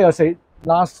next day I say,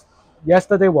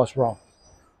 yesterday was wrong.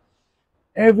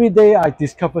 Every day I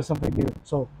discover something new.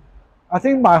 So I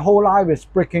think my whole life is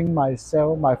breaking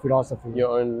myself, my philosophy,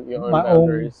 your own my own.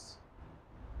 boundaries.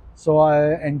 So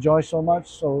I enjoy so much.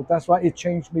 So that's why it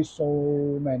changed me so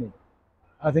many.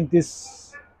 I think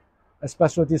this,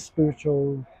 especially this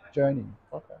spiritual journey.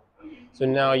 Okay. So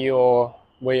now you're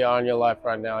where you are in your life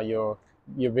right now. You're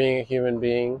being a human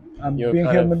being. I'm You're being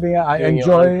kind of human being. I doing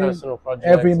your own enjoy personal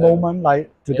every projects and moment. Like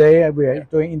yeah, today, we are yeah,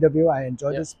 doing interview. I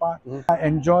enjoy yeah. this part. Hmm. I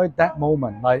enjoy that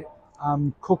moment. Like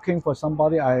I'm cooking for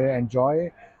somebody. I enjoy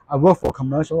it. I work for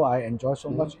commercial. I enjoy so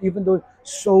Hmm. much. Even though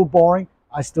it's so boring,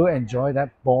 I still enjoy that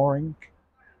boring.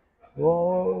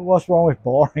 What's wrong with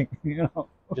boring?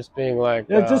 Just being like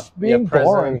Yeah, just yeah, being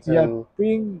boring. present Yeah, and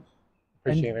being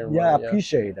and appreciating yeah, everybody. Yeah.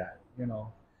 appreciate that.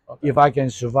 Okay. If I can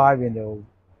survive in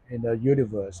the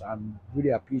universe, I'm really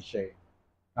appreciate.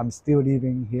 I'm still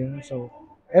living here, so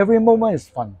every moment is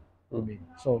fun for me.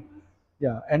 So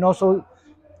yeah, and also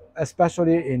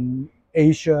especially in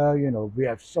Asia, you know, we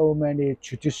have so many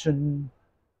tradition.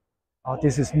 Oh,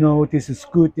 this is no, this is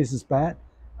good, this is bad.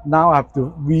 Now I have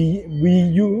to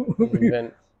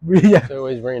Reinvent. yeah, So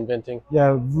always reinventing.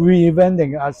 yeah,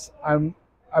 reinventing us.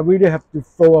 I really have to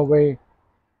throw away.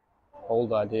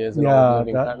 Old ideas and old Yeah,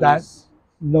 living that's patterns.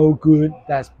 no good,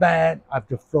 that's bad. I have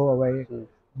to throw away, Mm.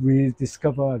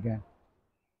 rediscover again.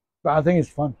 But I think it's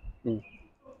fun. Mm.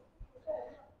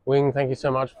 Wing, thank you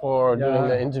so much for doing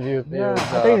the Yeah, interview with me. yeah. It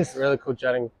I think was it's really cool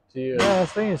chatting to you and yeah. I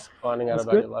think finding out it's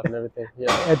about good. your life and everything.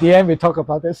 Yeah. At the end, we talk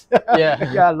about this.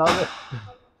 Yeah. Yeah, I love it.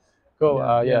 Cool.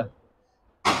 Yeah,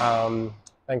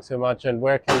 Thanks so much. And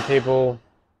where can people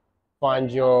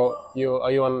find you?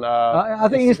 Are you on I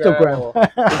think Instagram Instagram. or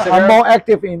I'm Instagram? more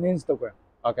active in Instagram.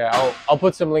 Okay, I'll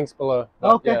put some links below.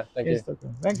 But Okay, yeah, thank you.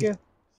 Instagram. Thank you.